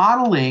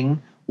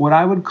modeling what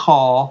I would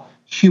call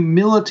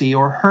humility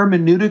or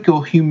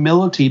hermeneutical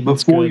humility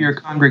before your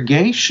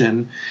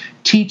congregation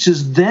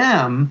teaches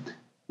them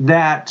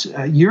that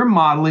you're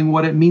modeling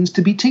what it means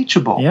to be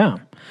teachable. Yeah.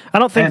 I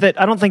don't think that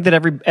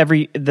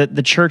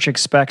the church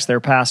expects their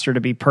pastor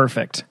to be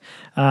perfect.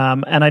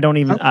 And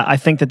I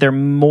think that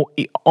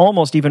they're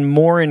almost even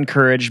more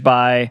encouraged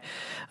by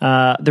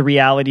the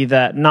reality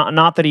that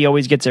not that he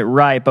always gets it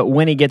right, but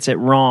when he gets it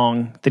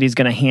wrong, that he's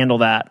going to handle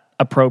that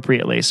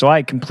appropriately. So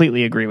I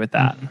completely agree with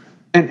that.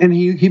 And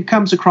he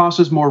comes across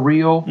as more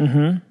real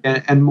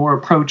and more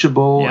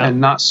approachable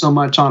and not so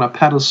much on a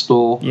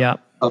pedestal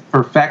of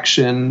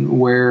perfection,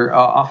 where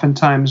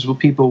oftentimes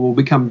people will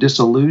become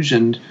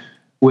disillusioned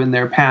when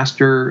their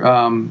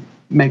pastor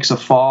makes a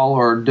fall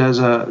or does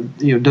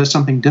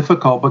something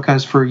difficult,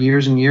 because for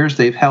years and years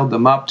they've held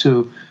them up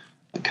to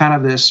kind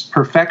of this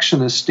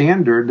perfectionist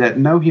standard that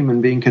no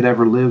human being could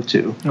ever live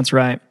to. That's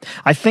right.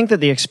 I think that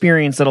the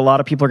experience that a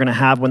lot of people are going to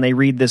have when they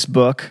read this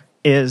book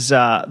is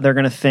they're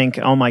going to think,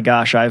 oh my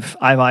gosh, I've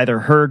either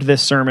heard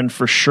this sermon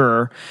for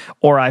sure,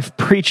 or I've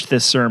preached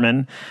this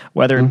sermon,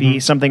 whether it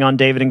be something on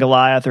David and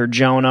Goliath or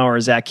Jonah or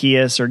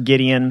Zacchaeus or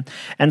Gideon.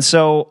 And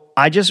so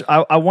I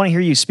want to hear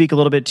you speak a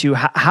little bit to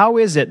how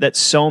is it that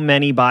so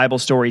many Bible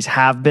stories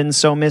have been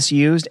so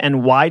misused,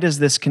 and why does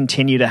this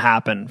continue to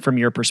happen from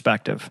your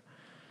perspective?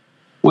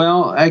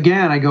 Well,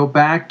 again, I go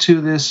back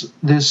to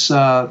this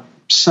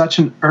such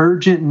an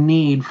urgent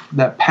need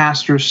that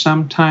pastors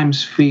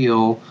sometimes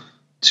feel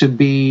to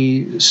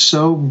be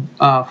so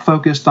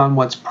focused on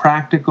what's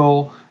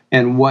practical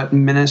and what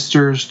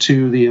ministers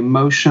to the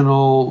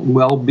emotional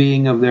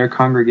well-being of their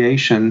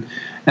congregation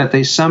that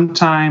they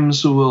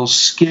sometimes will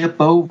skip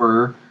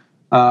over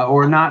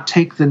or not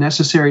take the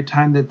necessary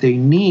time that they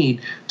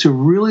need to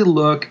really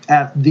look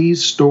at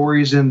these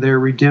stories in their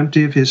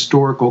redemptive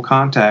historical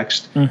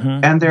context.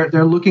 And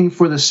they're looking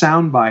for the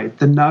soundbite,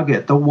 the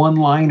nugget, the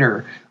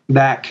one-liner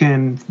that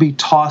can be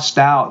tossed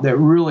out that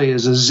really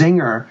is a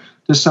zinger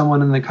to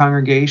someone in the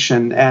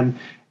congregation. And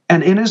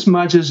in as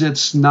much as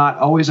it's not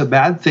always a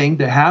bad thing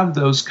to have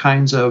those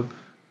kinds of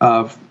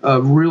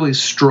really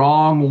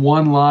strong,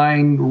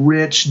 one-line,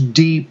 rich,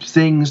 deep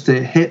things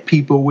to hit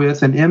people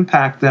with and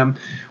impact them,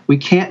 we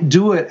can't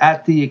do it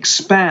at the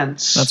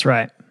expense. That's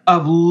right.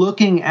 Of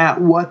looking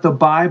at what the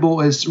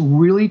Bible is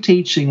really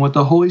teaching, what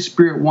the Holy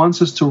Spirit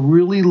wants us to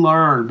really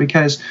learn,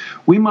 because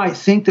we might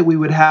think that we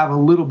would have a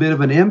little bit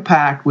of an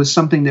impact with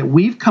something that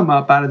we've come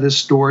up out of this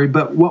story,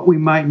 but what we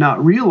might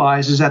not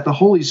realize is that the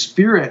Holy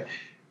Spirit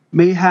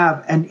may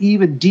have an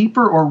even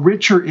deeper or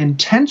richer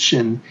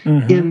intention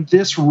in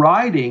this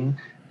writing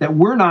that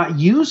we're not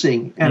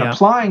using and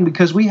applying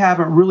because we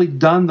haven't really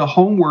done the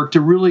homework to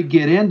really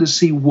get in to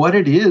see what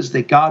it is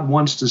that God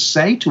wants to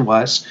say to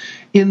us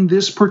in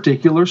this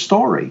particular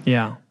story.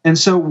 Yeah. And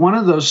so one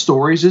of those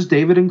stories is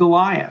David and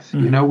Goliath.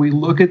 You know, we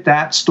look at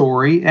that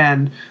story,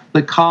 and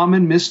the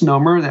common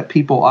misnomer that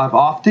people have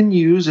often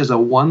used as a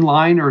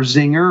one-line or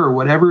zinger or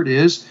whatever it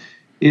is,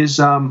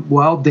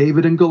 well,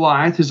 David and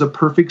Goliath is a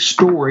perfect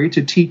story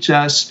to teach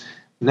us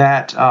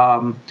that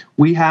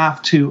we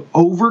have to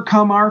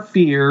overcome our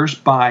fears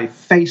by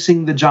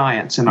facing the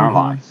giants in our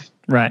life.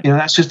 Right. You know,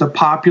 that's just a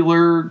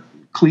popular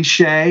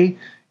cliche,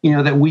 you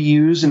know, that we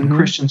use in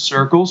Christian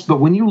circles. But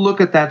when you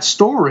look at that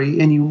story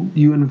and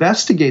you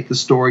investigate the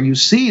story, you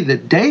see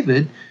that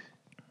David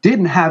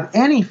didn't have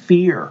any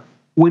fear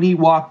when he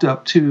walked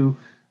up to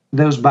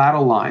those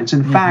battle lines.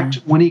 In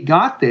fact, when he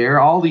got there,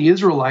 all the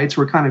Israelites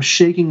were kind of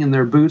shaking in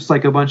their boots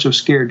like a bunch of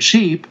scared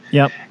sheep.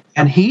 Yep.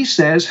 And he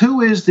says,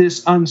 who is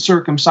this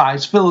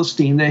uncircumcised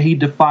Philistine that he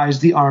defies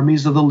the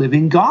armies of the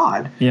living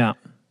God? Yeah.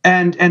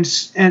 And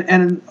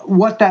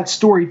what that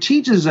story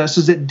teaches us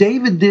is that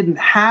David didn't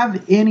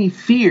have any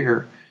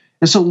fear.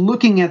 And so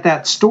looking at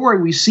that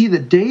story, we see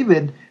that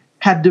David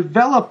had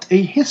developed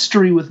a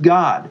history with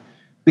God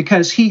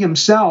because he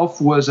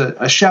himself was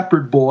a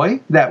shepherd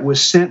boy that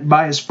was sent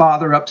by his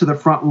father up to the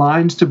front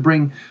lines to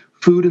bring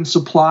food and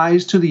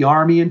supplies to the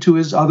army and to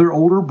his other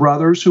older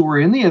brothers who were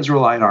in the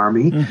Israelite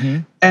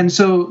army. And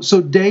so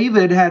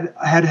David had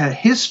a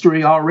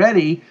history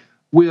already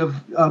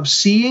of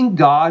seeing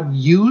God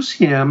use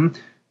him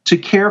to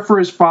care for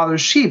his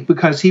father's sheep,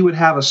 because he would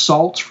have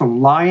assaults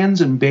from lions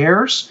and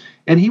bears,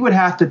 and he would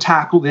have to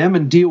tackle them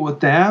and deal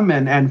with them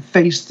and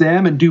face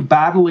them and do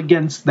battle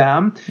against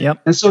them.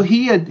 Yep. And so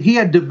he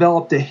had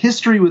developed a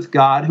history with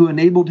God who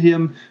enabled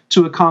him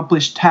to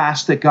accomplish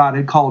tasks that God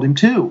had called him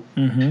to.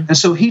 And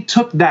so he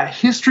took that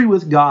history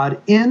with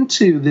God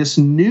into this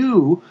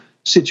new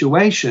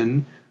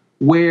situation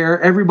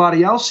where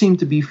everybody else seemed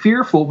to be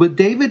fearful, but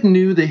David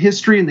knew the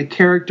history and the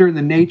character and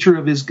the nature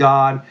of his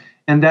God,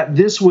 and that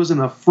this was an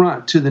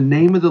affront to the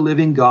name of the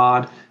living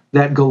God,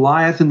 that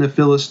Goliath and the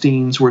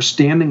Philistines were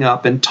standing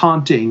up and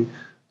taunting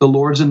the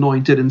Lord's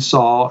anointed and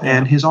Saul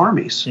and his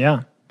armies.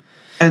 Yeah.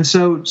 And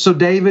so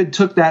David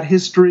took that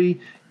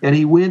history and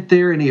he went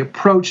there and he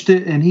approached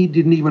it, and he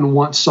didn't even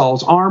want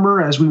Saul's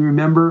armor, as we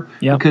remember,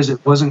 because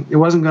it wasn't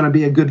going to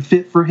be a good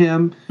fit for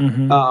him.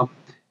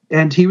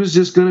 And he was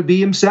just going to be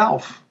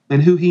himself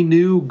and who he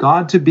knew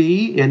God to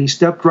be, and he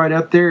stepped right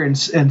up there and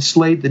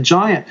slayed the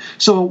giant.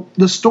 So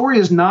the story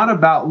is not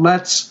about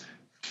let's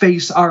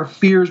face our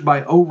fears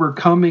by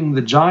overcoming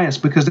the giants,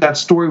 because that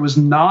story was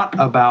not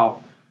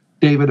about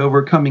David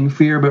overcoming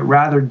fear, but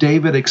rather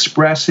David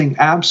expressing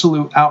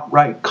absolute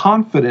outright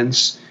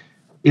confidence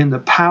in the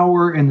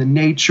power and the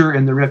nature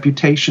and the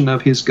reputation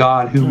of his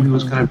God, who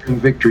was going to bring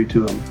victory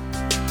to him.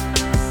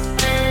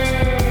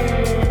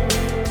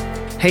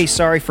 Hey,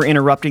 sorry for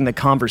interrupting the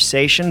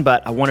conversation,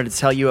 but I wanted to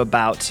tell you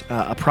about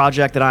a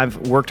project that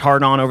I've worked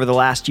hard on over the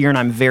last year and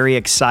I'm very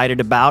excited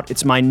about.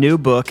 It's my new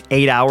book,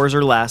 8 Hours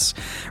or Less,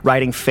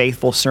 Writing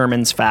Faithful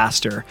Sermons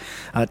Faster.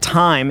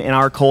 Time in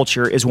our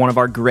culture is one of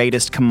our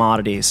greatest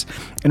commodities,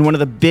 and one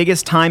of the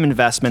biggest time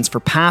investments for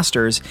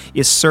pastors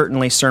is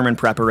certainly sermon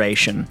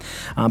preparation.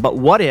 But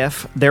what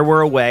if there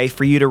were a way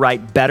for you to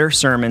write better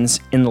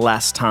sermons in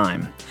less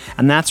time?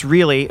 And that's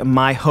really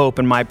my hope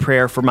and my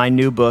prayer for my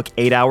new book,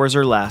 8 Hours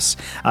or Less.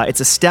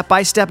 It's a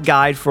step-by-step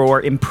guide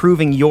for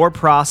improving your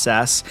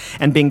process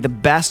and being the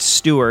best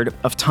steward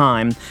of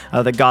time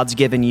that God's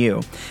given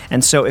you.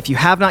 And so if you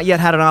have not yet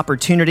had an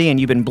opportunity and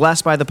you've been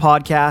blessed by the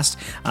podcast,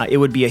 it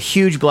would be a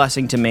huge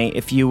blessing to me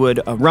if you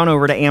would run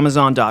over to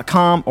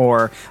Amazon.com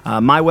or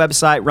my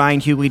website,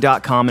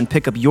 RyanHughley.com, and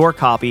pick up your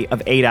copy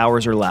of 8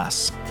 Hours or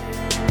Less.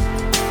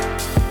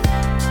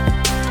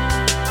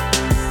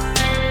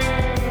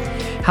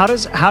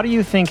 How do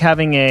you think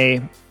having a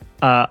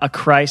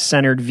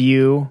Christ-centered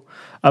view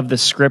of the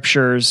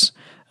Scriptures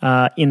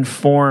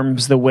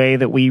informs the way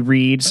that we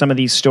read some of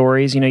these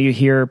stories? You know, you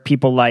hear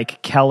people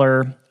like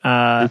Keller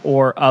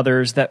or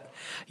others that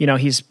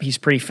he's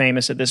pretty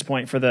famous at this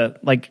point for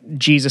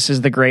Jesus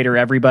is the greater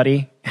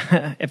everybody.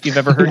 If you've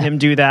ever heard him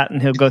do that,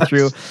 and he'll go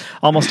through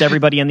almost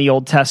everybody in the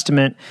Old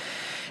Testament.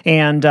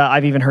 And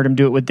I've even heard him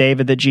do it with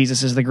David, that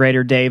Jesus is the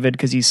greater David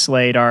because he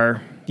slayed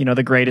our,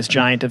 the greatest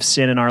giant of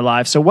sin in our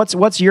lives. So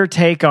what's your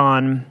take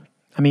on,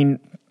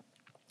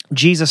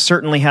 Jesus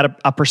certainly had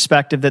a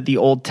perspective that the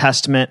Old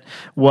Testament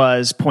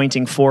was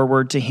pointing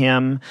forward to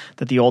him,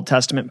 that the Old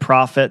Testament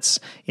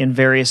prophets in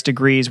various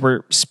degrees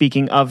were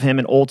speaking of him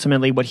and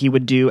ultimately what he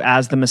would do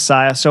as the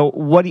Messiah. So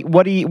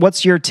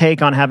what's your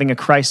take on having a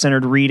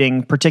Christ-centered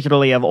reading,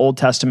 particularly of Old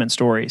Testament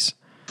stories?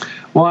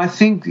 Well, I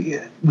think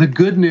the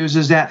good news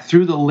is that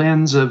through the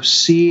lens of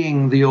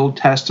seeing the Old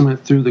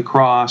Testament through the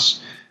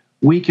cross,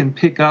 we can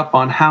pick up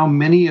on how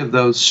many of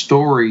those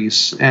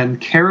stories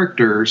and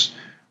characters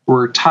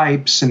were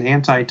types and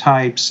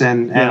antitypes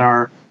and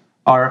are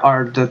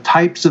the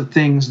types of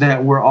things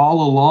that were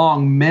all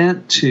along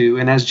meant to,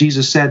 and as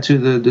Jesus said to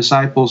the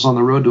disciples on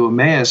the road to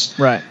Emmaus,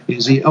 right,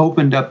 is he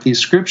opened up these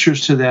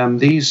scriptures to them.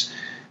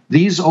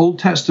 These Old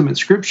Testament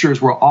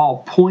scriptures were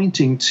all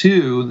pointing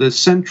to the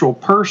central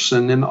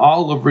person in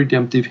all of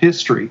redemptive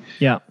history.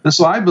 Yeah. And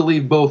so I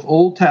believe both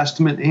Old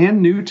Testament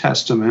and New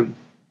Testament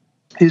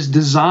is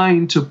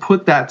designed to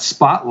put that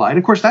spotlight.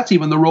 Of course, that's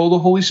even the role of the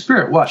Holy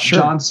Spirit. What? Sure.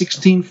 John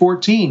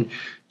 16:14.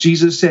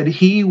 Jesus said,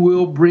 he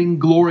will bring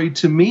glory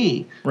to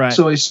me. Right.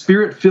 So a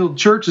spirit-filled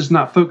church is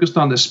not focused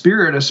on the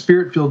Spirit. A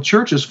spirit-filled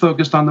church is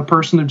focused on the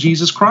person of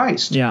Jesus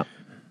Christ. Yeah.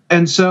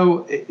 And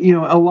so,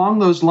 along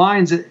those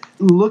lines,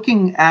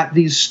 looking at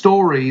these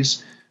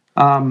stories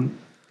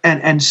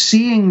and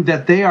seeing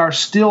that they are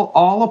still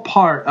all a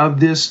part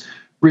of this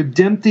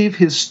redemptive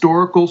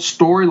historical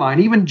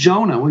storyline. Even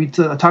Jonah, we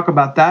talk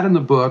about that in the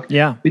book.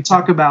 Yeah. We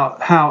talk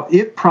about how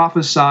it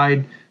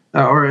prophesied,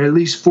 or at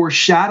least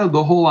foreshadowed,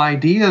 the whole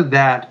idea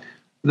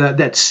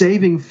that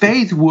saving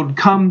faith would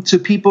come to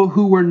people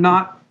who were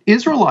not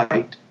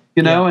Israelite.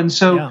 And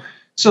so. Yeah.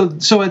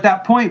 So at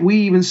that point,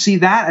 we even see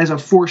that as a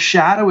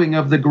foreshadowing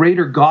of the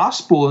greater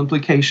gospel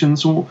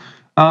implications in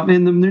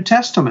the New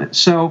Testament.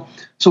 So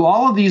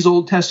all of these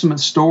Old Testament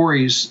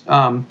stories,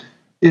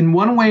 in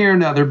one way or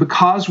another,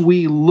 because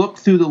we look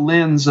through the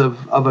lens of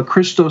a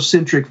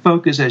Christocentric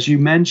focus, as you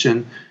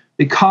mentioned,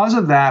 because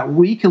of that,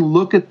 we can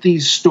look at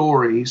these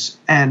stories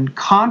and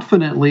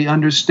confidently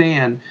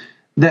understand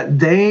that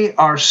they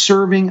are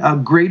serving a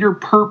greater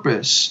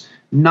purpose,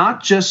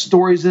 not just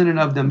stories in and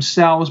of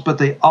themselves, but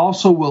they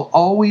also will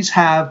always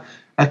have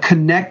a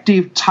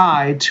connective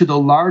tie to the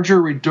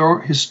larger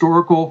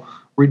historical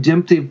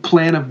redemptive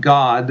plan of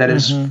God that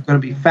is going to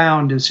be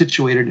found and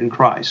situated in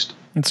Christ.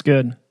 That's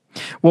good.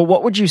 Well,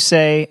 what would you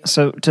say,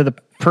 so to the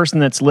person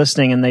that's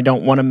listening and they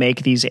don't want to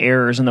make these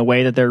errors in the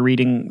way that they're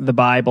reading the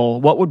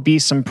Bible, what would be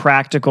some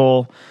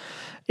practical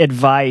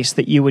advice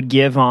that you would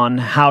give on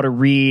how to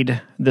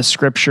read the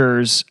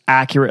scriptures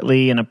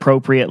accurately and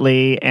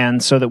appropriately,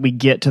 and so that we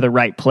get to the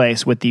right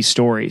place with these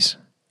stories?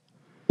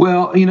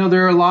 Well,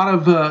 there are a lot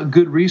of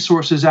good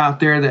resources out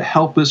there that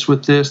help us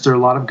with this. There are a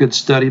lot of good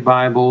study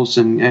Bibles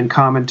and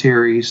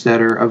commentaries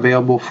that are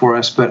available for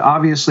us. But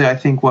obviously, I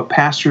think what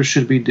pastors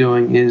should be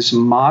doing is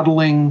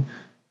modeling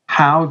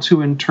how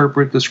to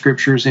interpret the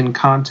scriptures in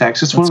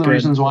context. It's one of the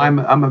reasons why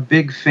I'm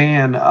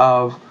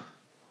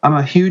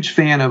a huge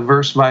fan of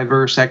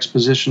verse-by-verse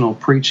expositional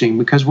preaching,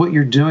 because what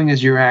you're doing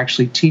is you're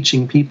actually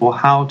teaching people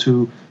how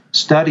to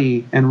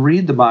study and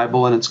read the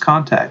Bible in its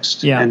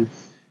context. Yeah.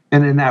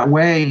 And in that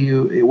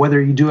way,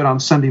 whether you do it on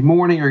Sunday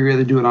morning or you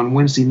either do it on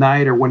Wednesday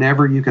night or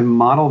whenever you can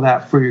model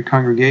that for your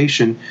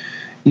congregation,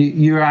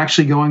 you're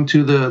actually going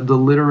to the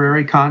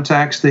literary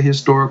context, the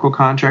historical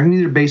context, and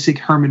these are basic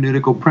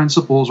hermeneutical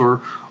principles or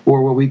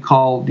what we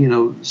call,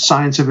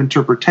 science of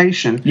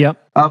interpretation.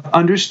 Yep. Of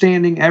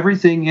understanding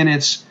everything in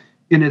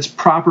its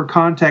proper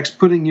context,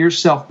 putting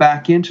yourself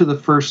back into the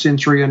first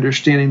century,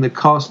 understanding the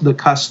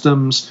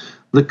customs,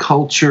 the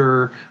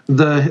culture,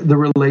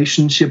 the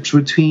relationships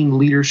between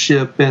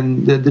leadership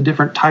and the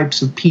different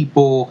types of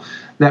people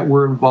that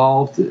were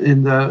involved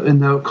in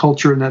the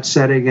culture in that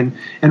setting,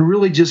 and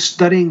really just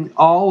studying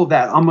all of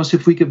that, almost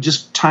if we could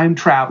just time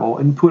travel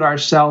and put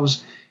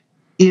ourselves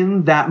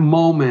in that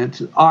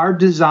moment. Our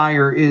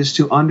desire is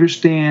to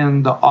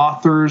understand the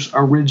author's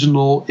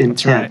original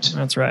intent.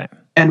 That's right.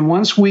 And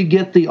once we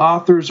get the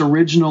author's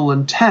original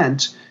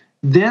intent,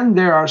 then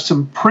there are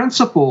some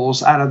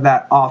principles out of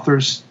that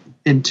author's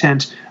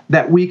intent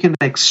that we can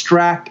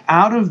extract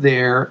out of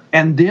there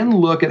and then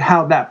look at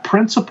how that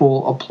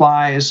principle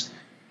applies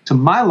to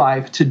my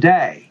life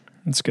today.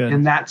 That's good.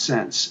 In that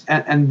sense.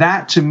 And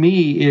that to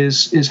me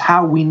is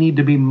how we need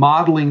to be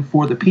modeling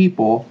for the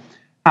people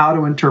how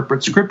to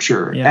interpret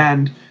Scripture. Yeah.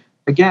 And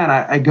again,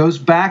 it goes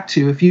back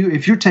to if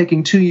you're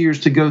taking 2 years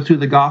to go through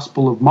the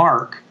Gospel of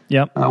Mark,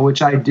 Yep.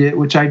 which I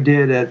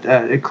did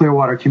at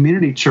Clearwater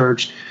Community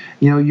Church.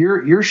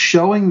 You're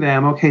showing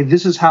them, okay,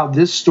 this is how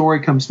this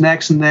story comes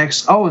next.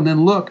 Oh, and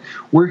then look,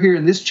 we're here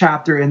in this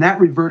chapter, and that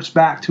reverts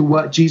back to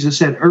what Jesus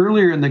said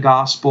earlier in the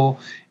gospel.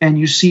 And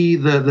you see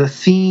the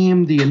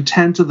theme, the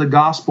intent of the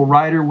gospel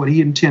writer, what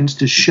he intends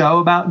to show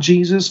about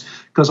Jesus.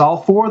 Because all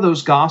four of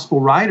those gospel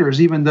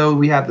writers, even though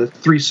we have the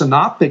three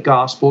synoptic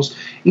gospels,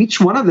 each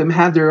one of them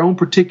had their own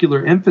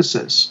particular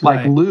emphasis.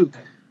 Like Right.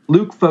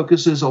 Luke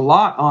focuses a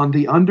lot on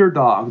the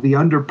underdog, the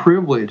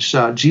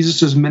underprivileged,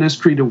 Jesus'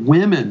 ministry to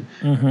women,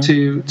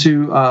 to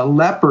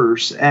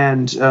lepers,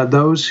 and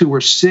those who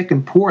were sick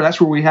and poor. That's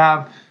where we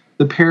have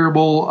the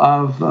parable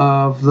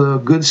of the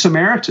Good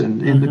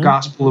Samaritan in the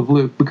Gospel of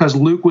Luke, because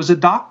Luke was a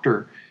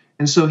doctor.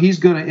 And so he's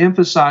going to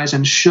emphasize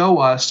and show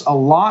us a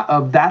lot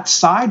of that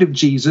side of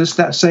Jesus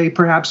that, say,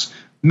 perhaps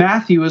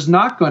Matthew is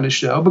not going to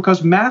show,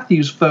 because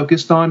Matthew's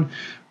focused on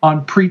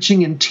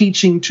preaching and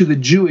teaching to the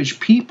Jewish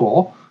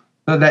people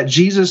that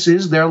Jesus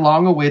is their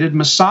long-awaited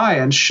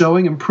Messiah, and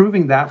showing and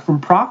proving that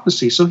from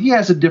prophecy. So he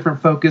has a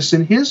different focus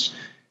in his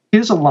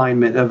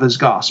alignment of his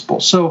gospel.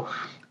 So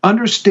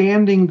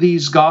understanding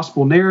these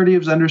gospel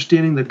narratives,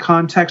 understanding the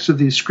context of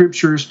these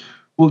scriptures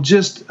will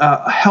just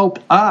help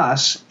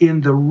us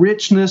in the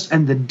richness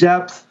and the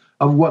depth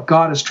of what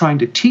God is trying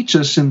to teach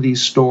us in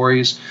these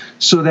stories,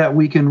 so that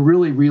we can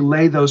really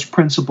relay those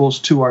principles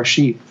to our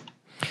sheep.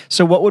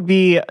 So what would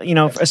be,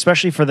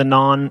 especially for the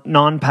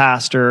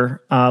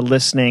non-pastor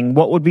listening,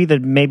 what would be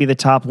maybe the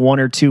top one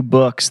or two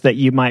books that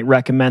you might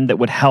recommend that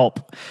would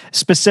help,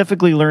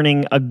 specifically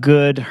learning a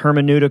good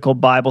hermeneutical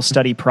Bible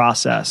study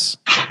process?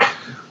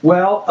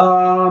 Well,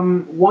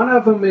 one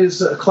of them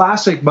is a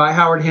classic by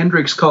Howard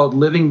Hendricks called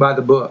 "Living by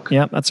the Book."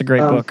 Yeah, that's a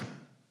great book.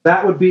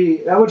 That would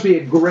be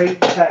a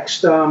great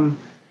text.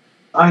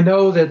 I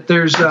know that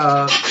there's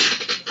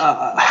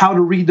How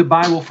to Read the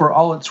Bible for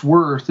All It's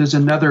Worth is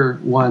another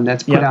one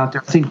that's put out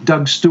there. I think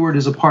Doug Stewart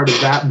is a part of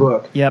that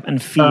book. Yep,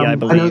 and Fee, I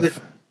believe.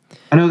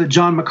 I know that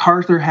John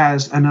MacArthur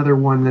has another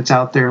one that's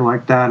out there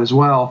like that as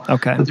well.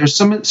 Okay. But there's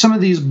some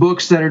of these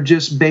books that are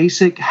just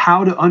basic,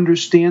 how to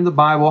understand the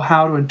Bible,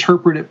 how to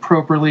interpret it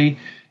properly.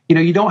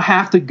 You don't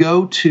have to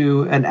go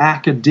to an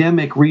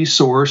academic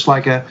resource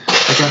like a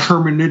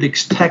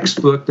hermeneutics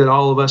textbook that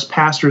all of us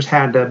pastors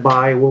had to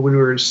buy when we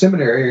were in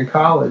seminary or in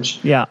college.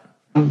 Yeah.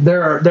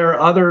 There are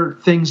other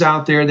things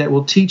out there that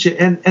will teach it.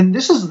 And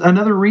this is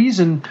another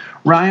reason,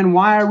 Ryan,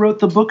 why I wrote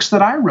the books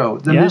that I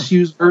wrote, the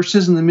misused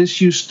verses and the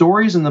misused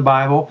stories in the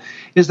Bible,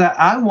 is that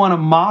I want to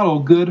model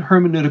good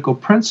hermeneutical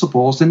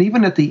principles. And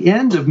even at the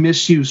end of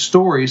Misused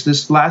Stories,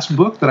 this last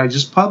book that I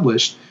just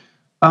published,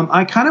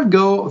 I kind of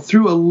go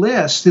through a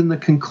list in the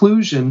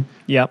conclusion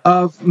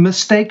of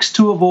mistakes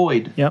to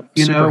avoid. Yep.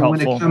 Super helpful.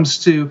 When it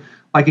comes to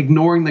like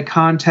ignoring the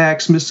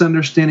context,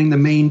 misunderstanding the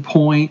main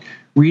point,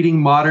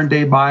 reading modern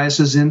day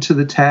biases into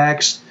the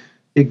text,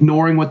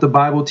 ignoring what the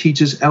Bible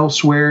teaches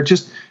elsewhere,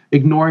 just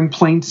ignoring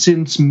plain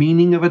sense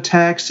meaning of a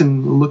text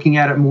and looking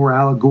at it more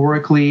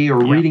allegorically, or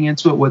reading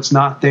into it what's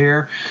not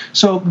there.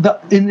 So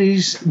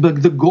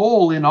the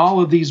goal in all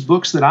of these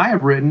books that I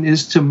have written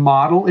is to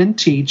model and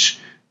teach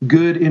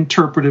good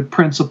interpretive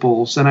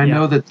principles. And I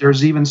know that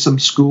there's even some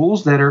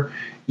schools that are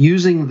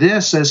using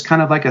this as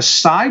kind of like a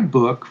side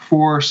book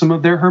for some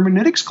of their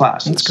hermeneutics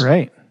classes. That's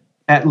great.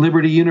 At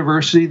Liberty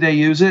University, they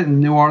use it. In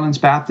New Orleans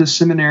Baptist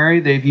Seminary,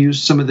 they've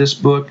used some of this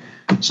book.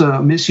 It's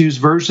a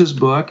Misused Verses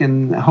book,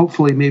 and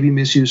hopefully maybe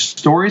Misused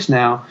Stories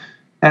now,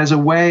 as a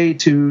way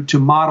to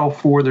model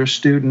for their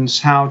students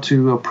how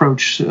to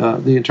approach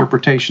the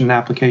interpretation and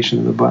application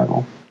of the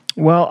Bible.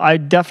 Well, I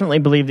definitely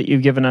believe that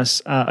you've given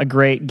us a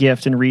great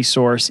gift and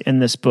resource in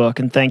this book,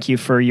 and thank you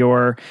for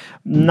your,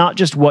 not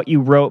just what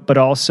you wrote, but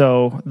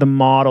also the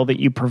model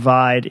that you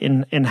provide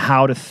in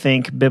how to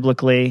think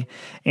biblically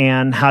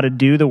and how to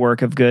do the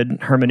work of good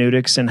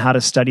hermeneutics and how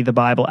to study the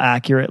Bible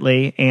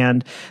accurately.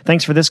 And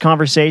thanks for this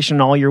conversation,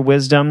 all your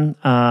wisdom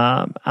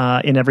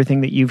in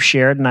everything that you've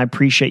shared, and I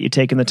appreciate you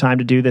taking the time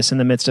to do this in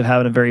the midst of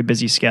having a very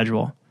busy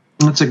schedule.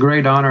 It's a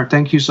great honor.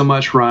 Thank you so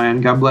much,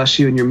 Ryan. God bless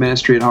you and your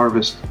ministry at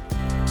Harvest.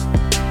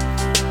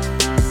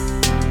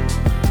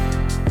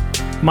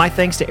 My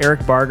thanks to Eric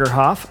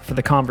Bargerhoff for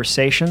the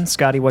conversation.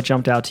 Scotty, what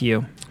jumped out to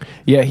you?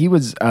 Yeah, he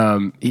was.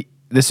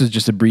 This was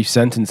just a brief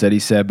sentence that he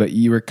said, but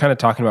you were kind of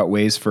talking about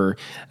ways for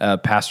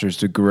pastors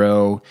to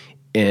grow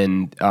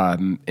and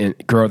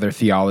grow their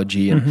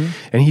theology, and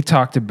he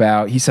talked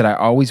about. He said, "I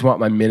always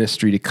want my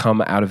ministry to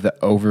come out of the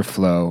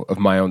overflow of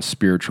my own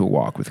spiritual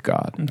walk with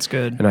God." That's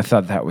good, and I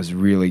thought that was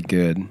really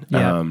good.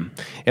 Yeah.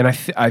 And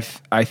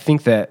I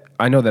think that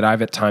I know that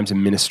I've at times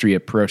in ministry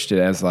approached it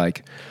as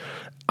like,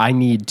 I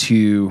need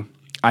to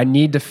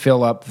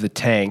fill up the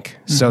tank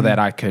so that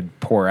I could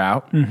pour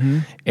out.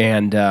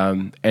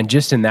 And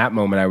just in that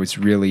moment, I was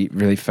really,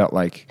 really felt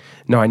like,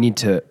 no, I need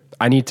to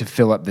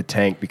fill up the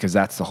tank, because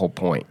that's the whole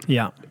point.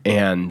 Yeah.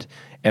 And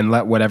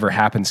let whatever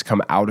happens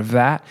come out of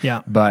that.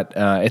 Yeah. But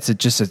it's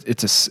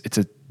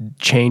a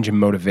change in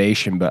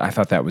motivation, but I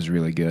thought that was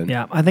really good.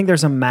 Yeah. I think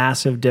there's a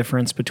massive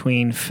difference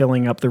between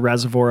filling up the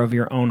reservoir of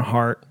your own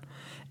heart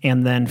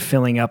and then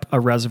filling up a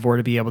reservoir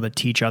to be able to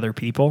teach other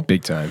people.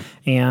 Big time.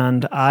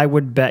 And I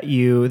would bet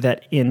you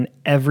that in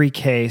every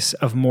case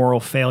of moral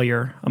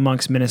failure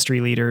amongst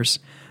ministry leaders,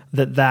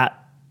 that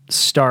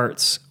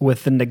starts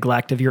with the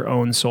neglect of your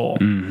own soul.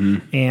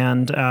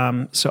 And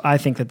so I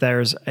think that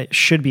it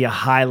should be a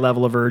high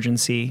level of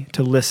urgency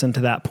to listen to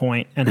that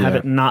point and have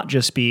it not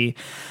just be,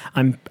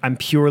 I'm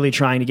purely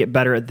trying to get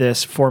better at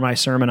this for my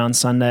sermon on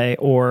Sunday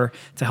or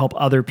to help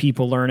other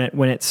people learn it.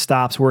 When it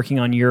stops working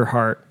on your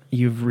heart,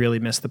 you've really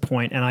missed the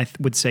point. And I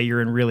would say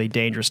you're in really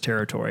dangerous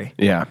territory.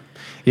 Yeah.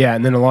 Yeah.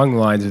 And then along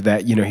the lines of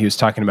that, he was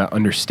talking about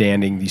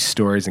understanding these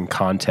stories in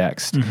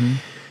context.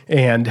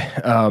 And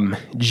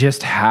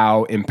just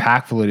how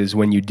impactful it is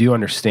when you do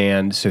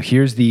understand. So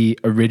here's the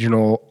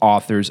original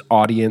author's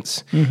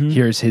audience.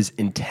 Here's his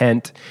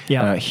intent.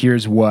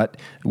 Here's what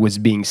was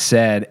being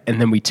said.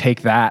 And then we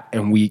take that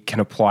and we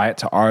can apply it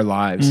to our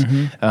lives.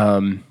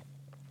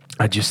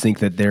 I just think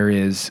that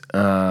there's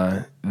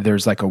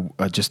like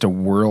just a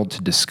world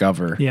to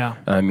discover. Yeah.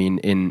 I mean,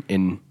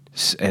 and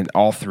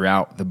all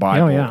throughout the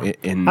Bible. I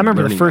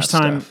remember the first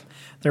time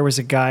there was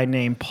a guy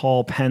named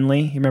Paul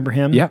Penley. You remember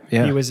him? Yeah.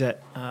 He was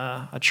at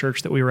a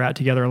church that we were at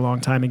together a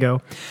long time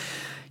ago.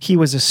 He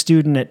was a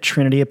student at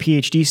Trinity, a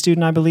PhD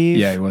student, I believe.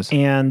 Yeah, he was.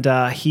 And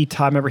I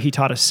remember he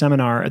taught a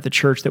seminar at the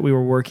church that we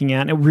were working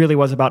at. And it really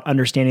was about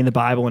understanding the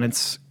Bible in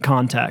its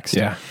context.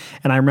 Yeah.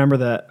 And I remember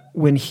that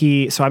when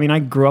I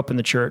grew up in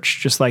the church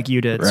just like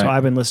you did. Right. So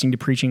I've been listening to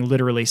preaching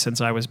literally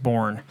since I was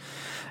born.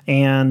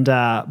 And,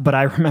 but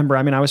I remember,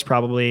 I was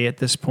probably at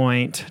this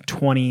point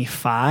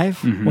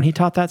 25 when he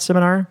taught that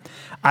seminar.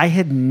 I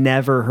had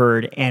never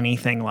heard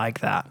anything like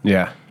that.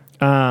 Yeah.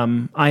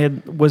 I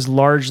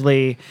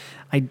largely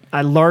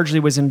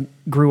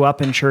grew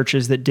up in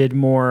churches that did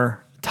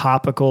more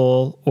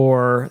topical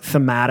or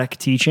thematic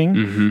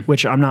teaching,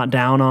 which I'm not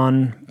down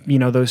on,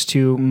 those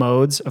two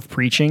modes of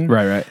preaching.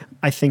 Right.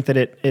 I think that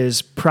it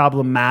is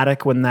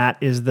problematic when that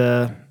is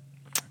the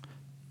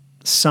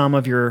sum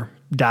of your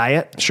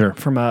diet. Sure.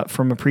 From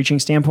a preaching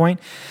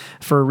standpoint,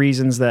 for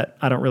reasons that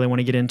I don't really want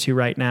to get into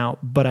right now,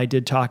 but I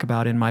did talk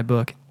about in my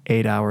book,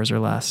 8 hours or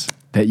less.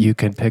 That you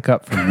can pick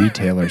up from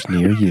retailers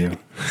near you.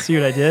 See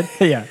what I did?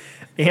 Yeah.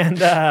 And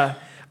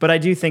but I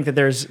do think that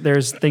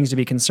there's things to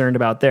be concerned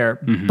about there.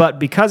 But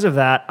because of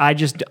that, I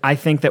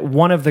think that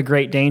one of the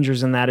great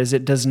dangers in that is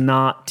it does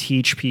not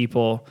teach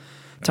people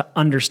to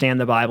understand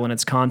the Bible in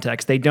its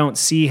context. They don't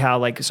see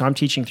how, so I'm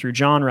teaching through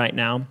John right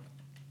now,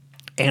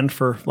 and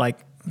for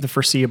the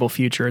foreseeable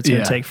future, it's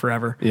going to take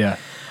forever. Yeah.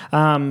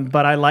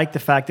 But I like the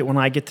fact that when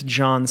I get to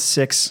John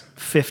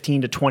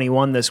 6:15 to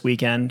 21 this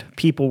weekend,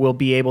 people will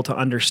be able to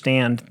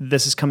understand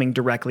this is coming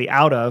directly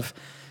out of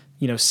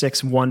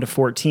 6:1 to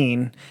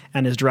 14,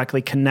 and is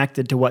directly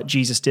connected to what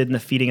Jesus did in the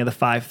feeding of the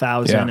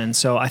 5,000. Yeah. And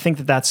so I think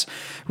that that's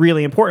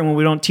really important. When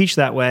we don't teach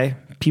that way,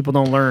 people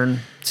don't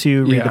learn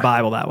to read the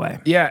Bible that way.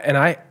 Yeah, and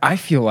I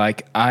feel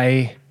like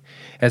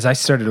as I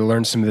started to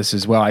learn some of this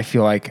as well, I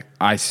feel like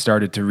I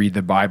started to read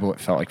the Bible,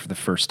 it felt like, for the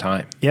first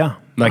time. Yeah.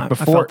 Before, I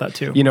felt that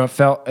too.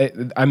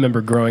 I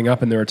remember growing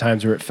up and there were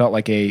times where it felt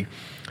like a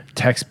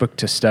textbook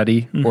to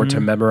study or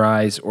to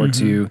memorize or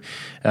to,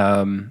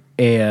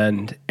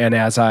 and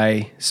as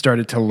I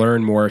started to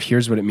learn more,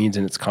 here's what it means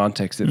in its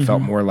context, it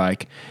felt more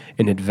like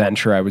an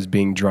adventure I was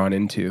being drawn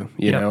into,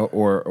 you know,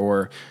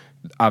 or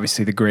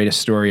obviously the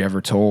greatest story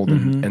ever told.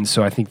 And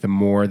so I think the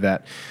more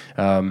that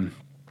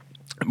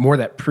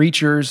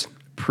preachers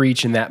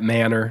preach in that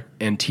manner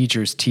and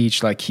teachers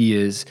teach like he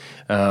is,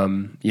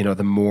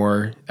 the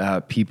more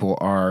people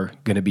are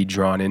going to be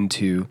drawn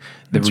into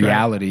the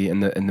reality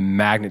and the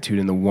magnitude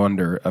and the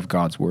wonder of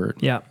God's word.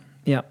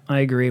 Yeah, I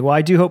agree. Well,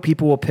 I do hope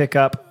people will pick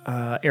up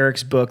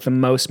Eric's book, The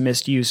Most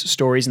Misused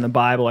Stories in the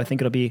Bible. I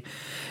think it'll be,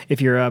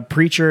 if you're a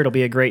preacher, it'll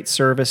be a great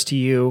service to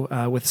you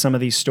with some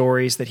of these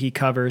stories that he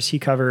covers. He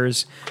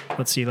covers,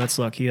 let's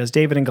look. He does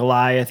David and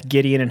Goliath,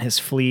 Gideon and his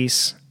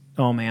fleece.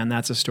 Oh man,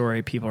 that's a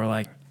story people are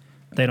like,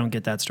 they don't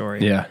get that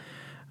story. Yeah.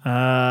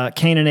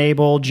 Cain and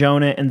Abel,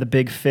 Jonah and the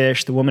big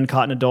fish, the woman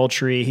caught in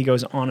adultery. He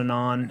goes on and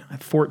on.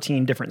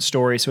 14 different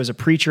stories. So as a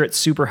preacher, it's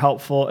super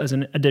helpful as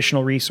an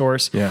additional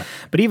resource. Yeah.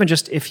 But even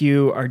just if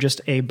you are just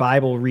a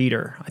Bible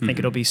reader, I think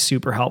it'll be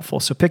super helpful.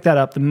 So pick that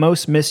up, The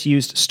Most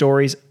Misused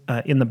Stories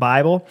in the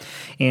Bible.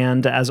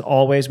 And as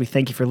always, we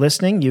thank you for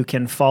listening. You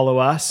can follow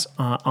us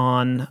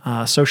on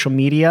social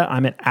media.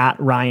 I'm at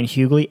Ryan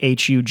Hughley,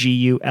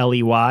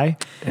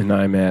 Huguley. And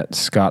I'm at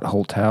Scott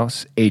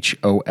Holthaus,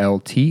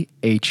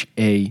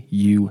 Holthaus.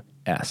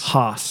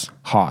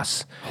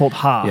 Haas.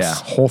 Holthaus. Yeah.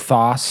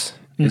 Holthaus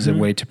is a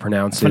way to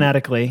pronounce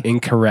Phonetically. it.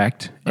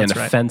 Incorrect and That's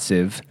right.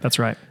 offensive. That's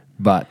right.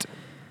 But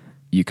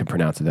you can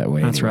pronounce it that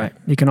way. That's anyway. right.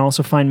 You can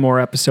also find more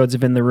episodes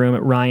of In the Room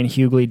at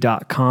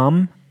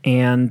ryanhughley.com.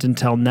 And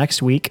until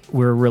next week,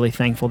 we're really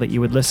thankful that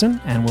you would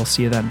listen, and we'll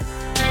see you then.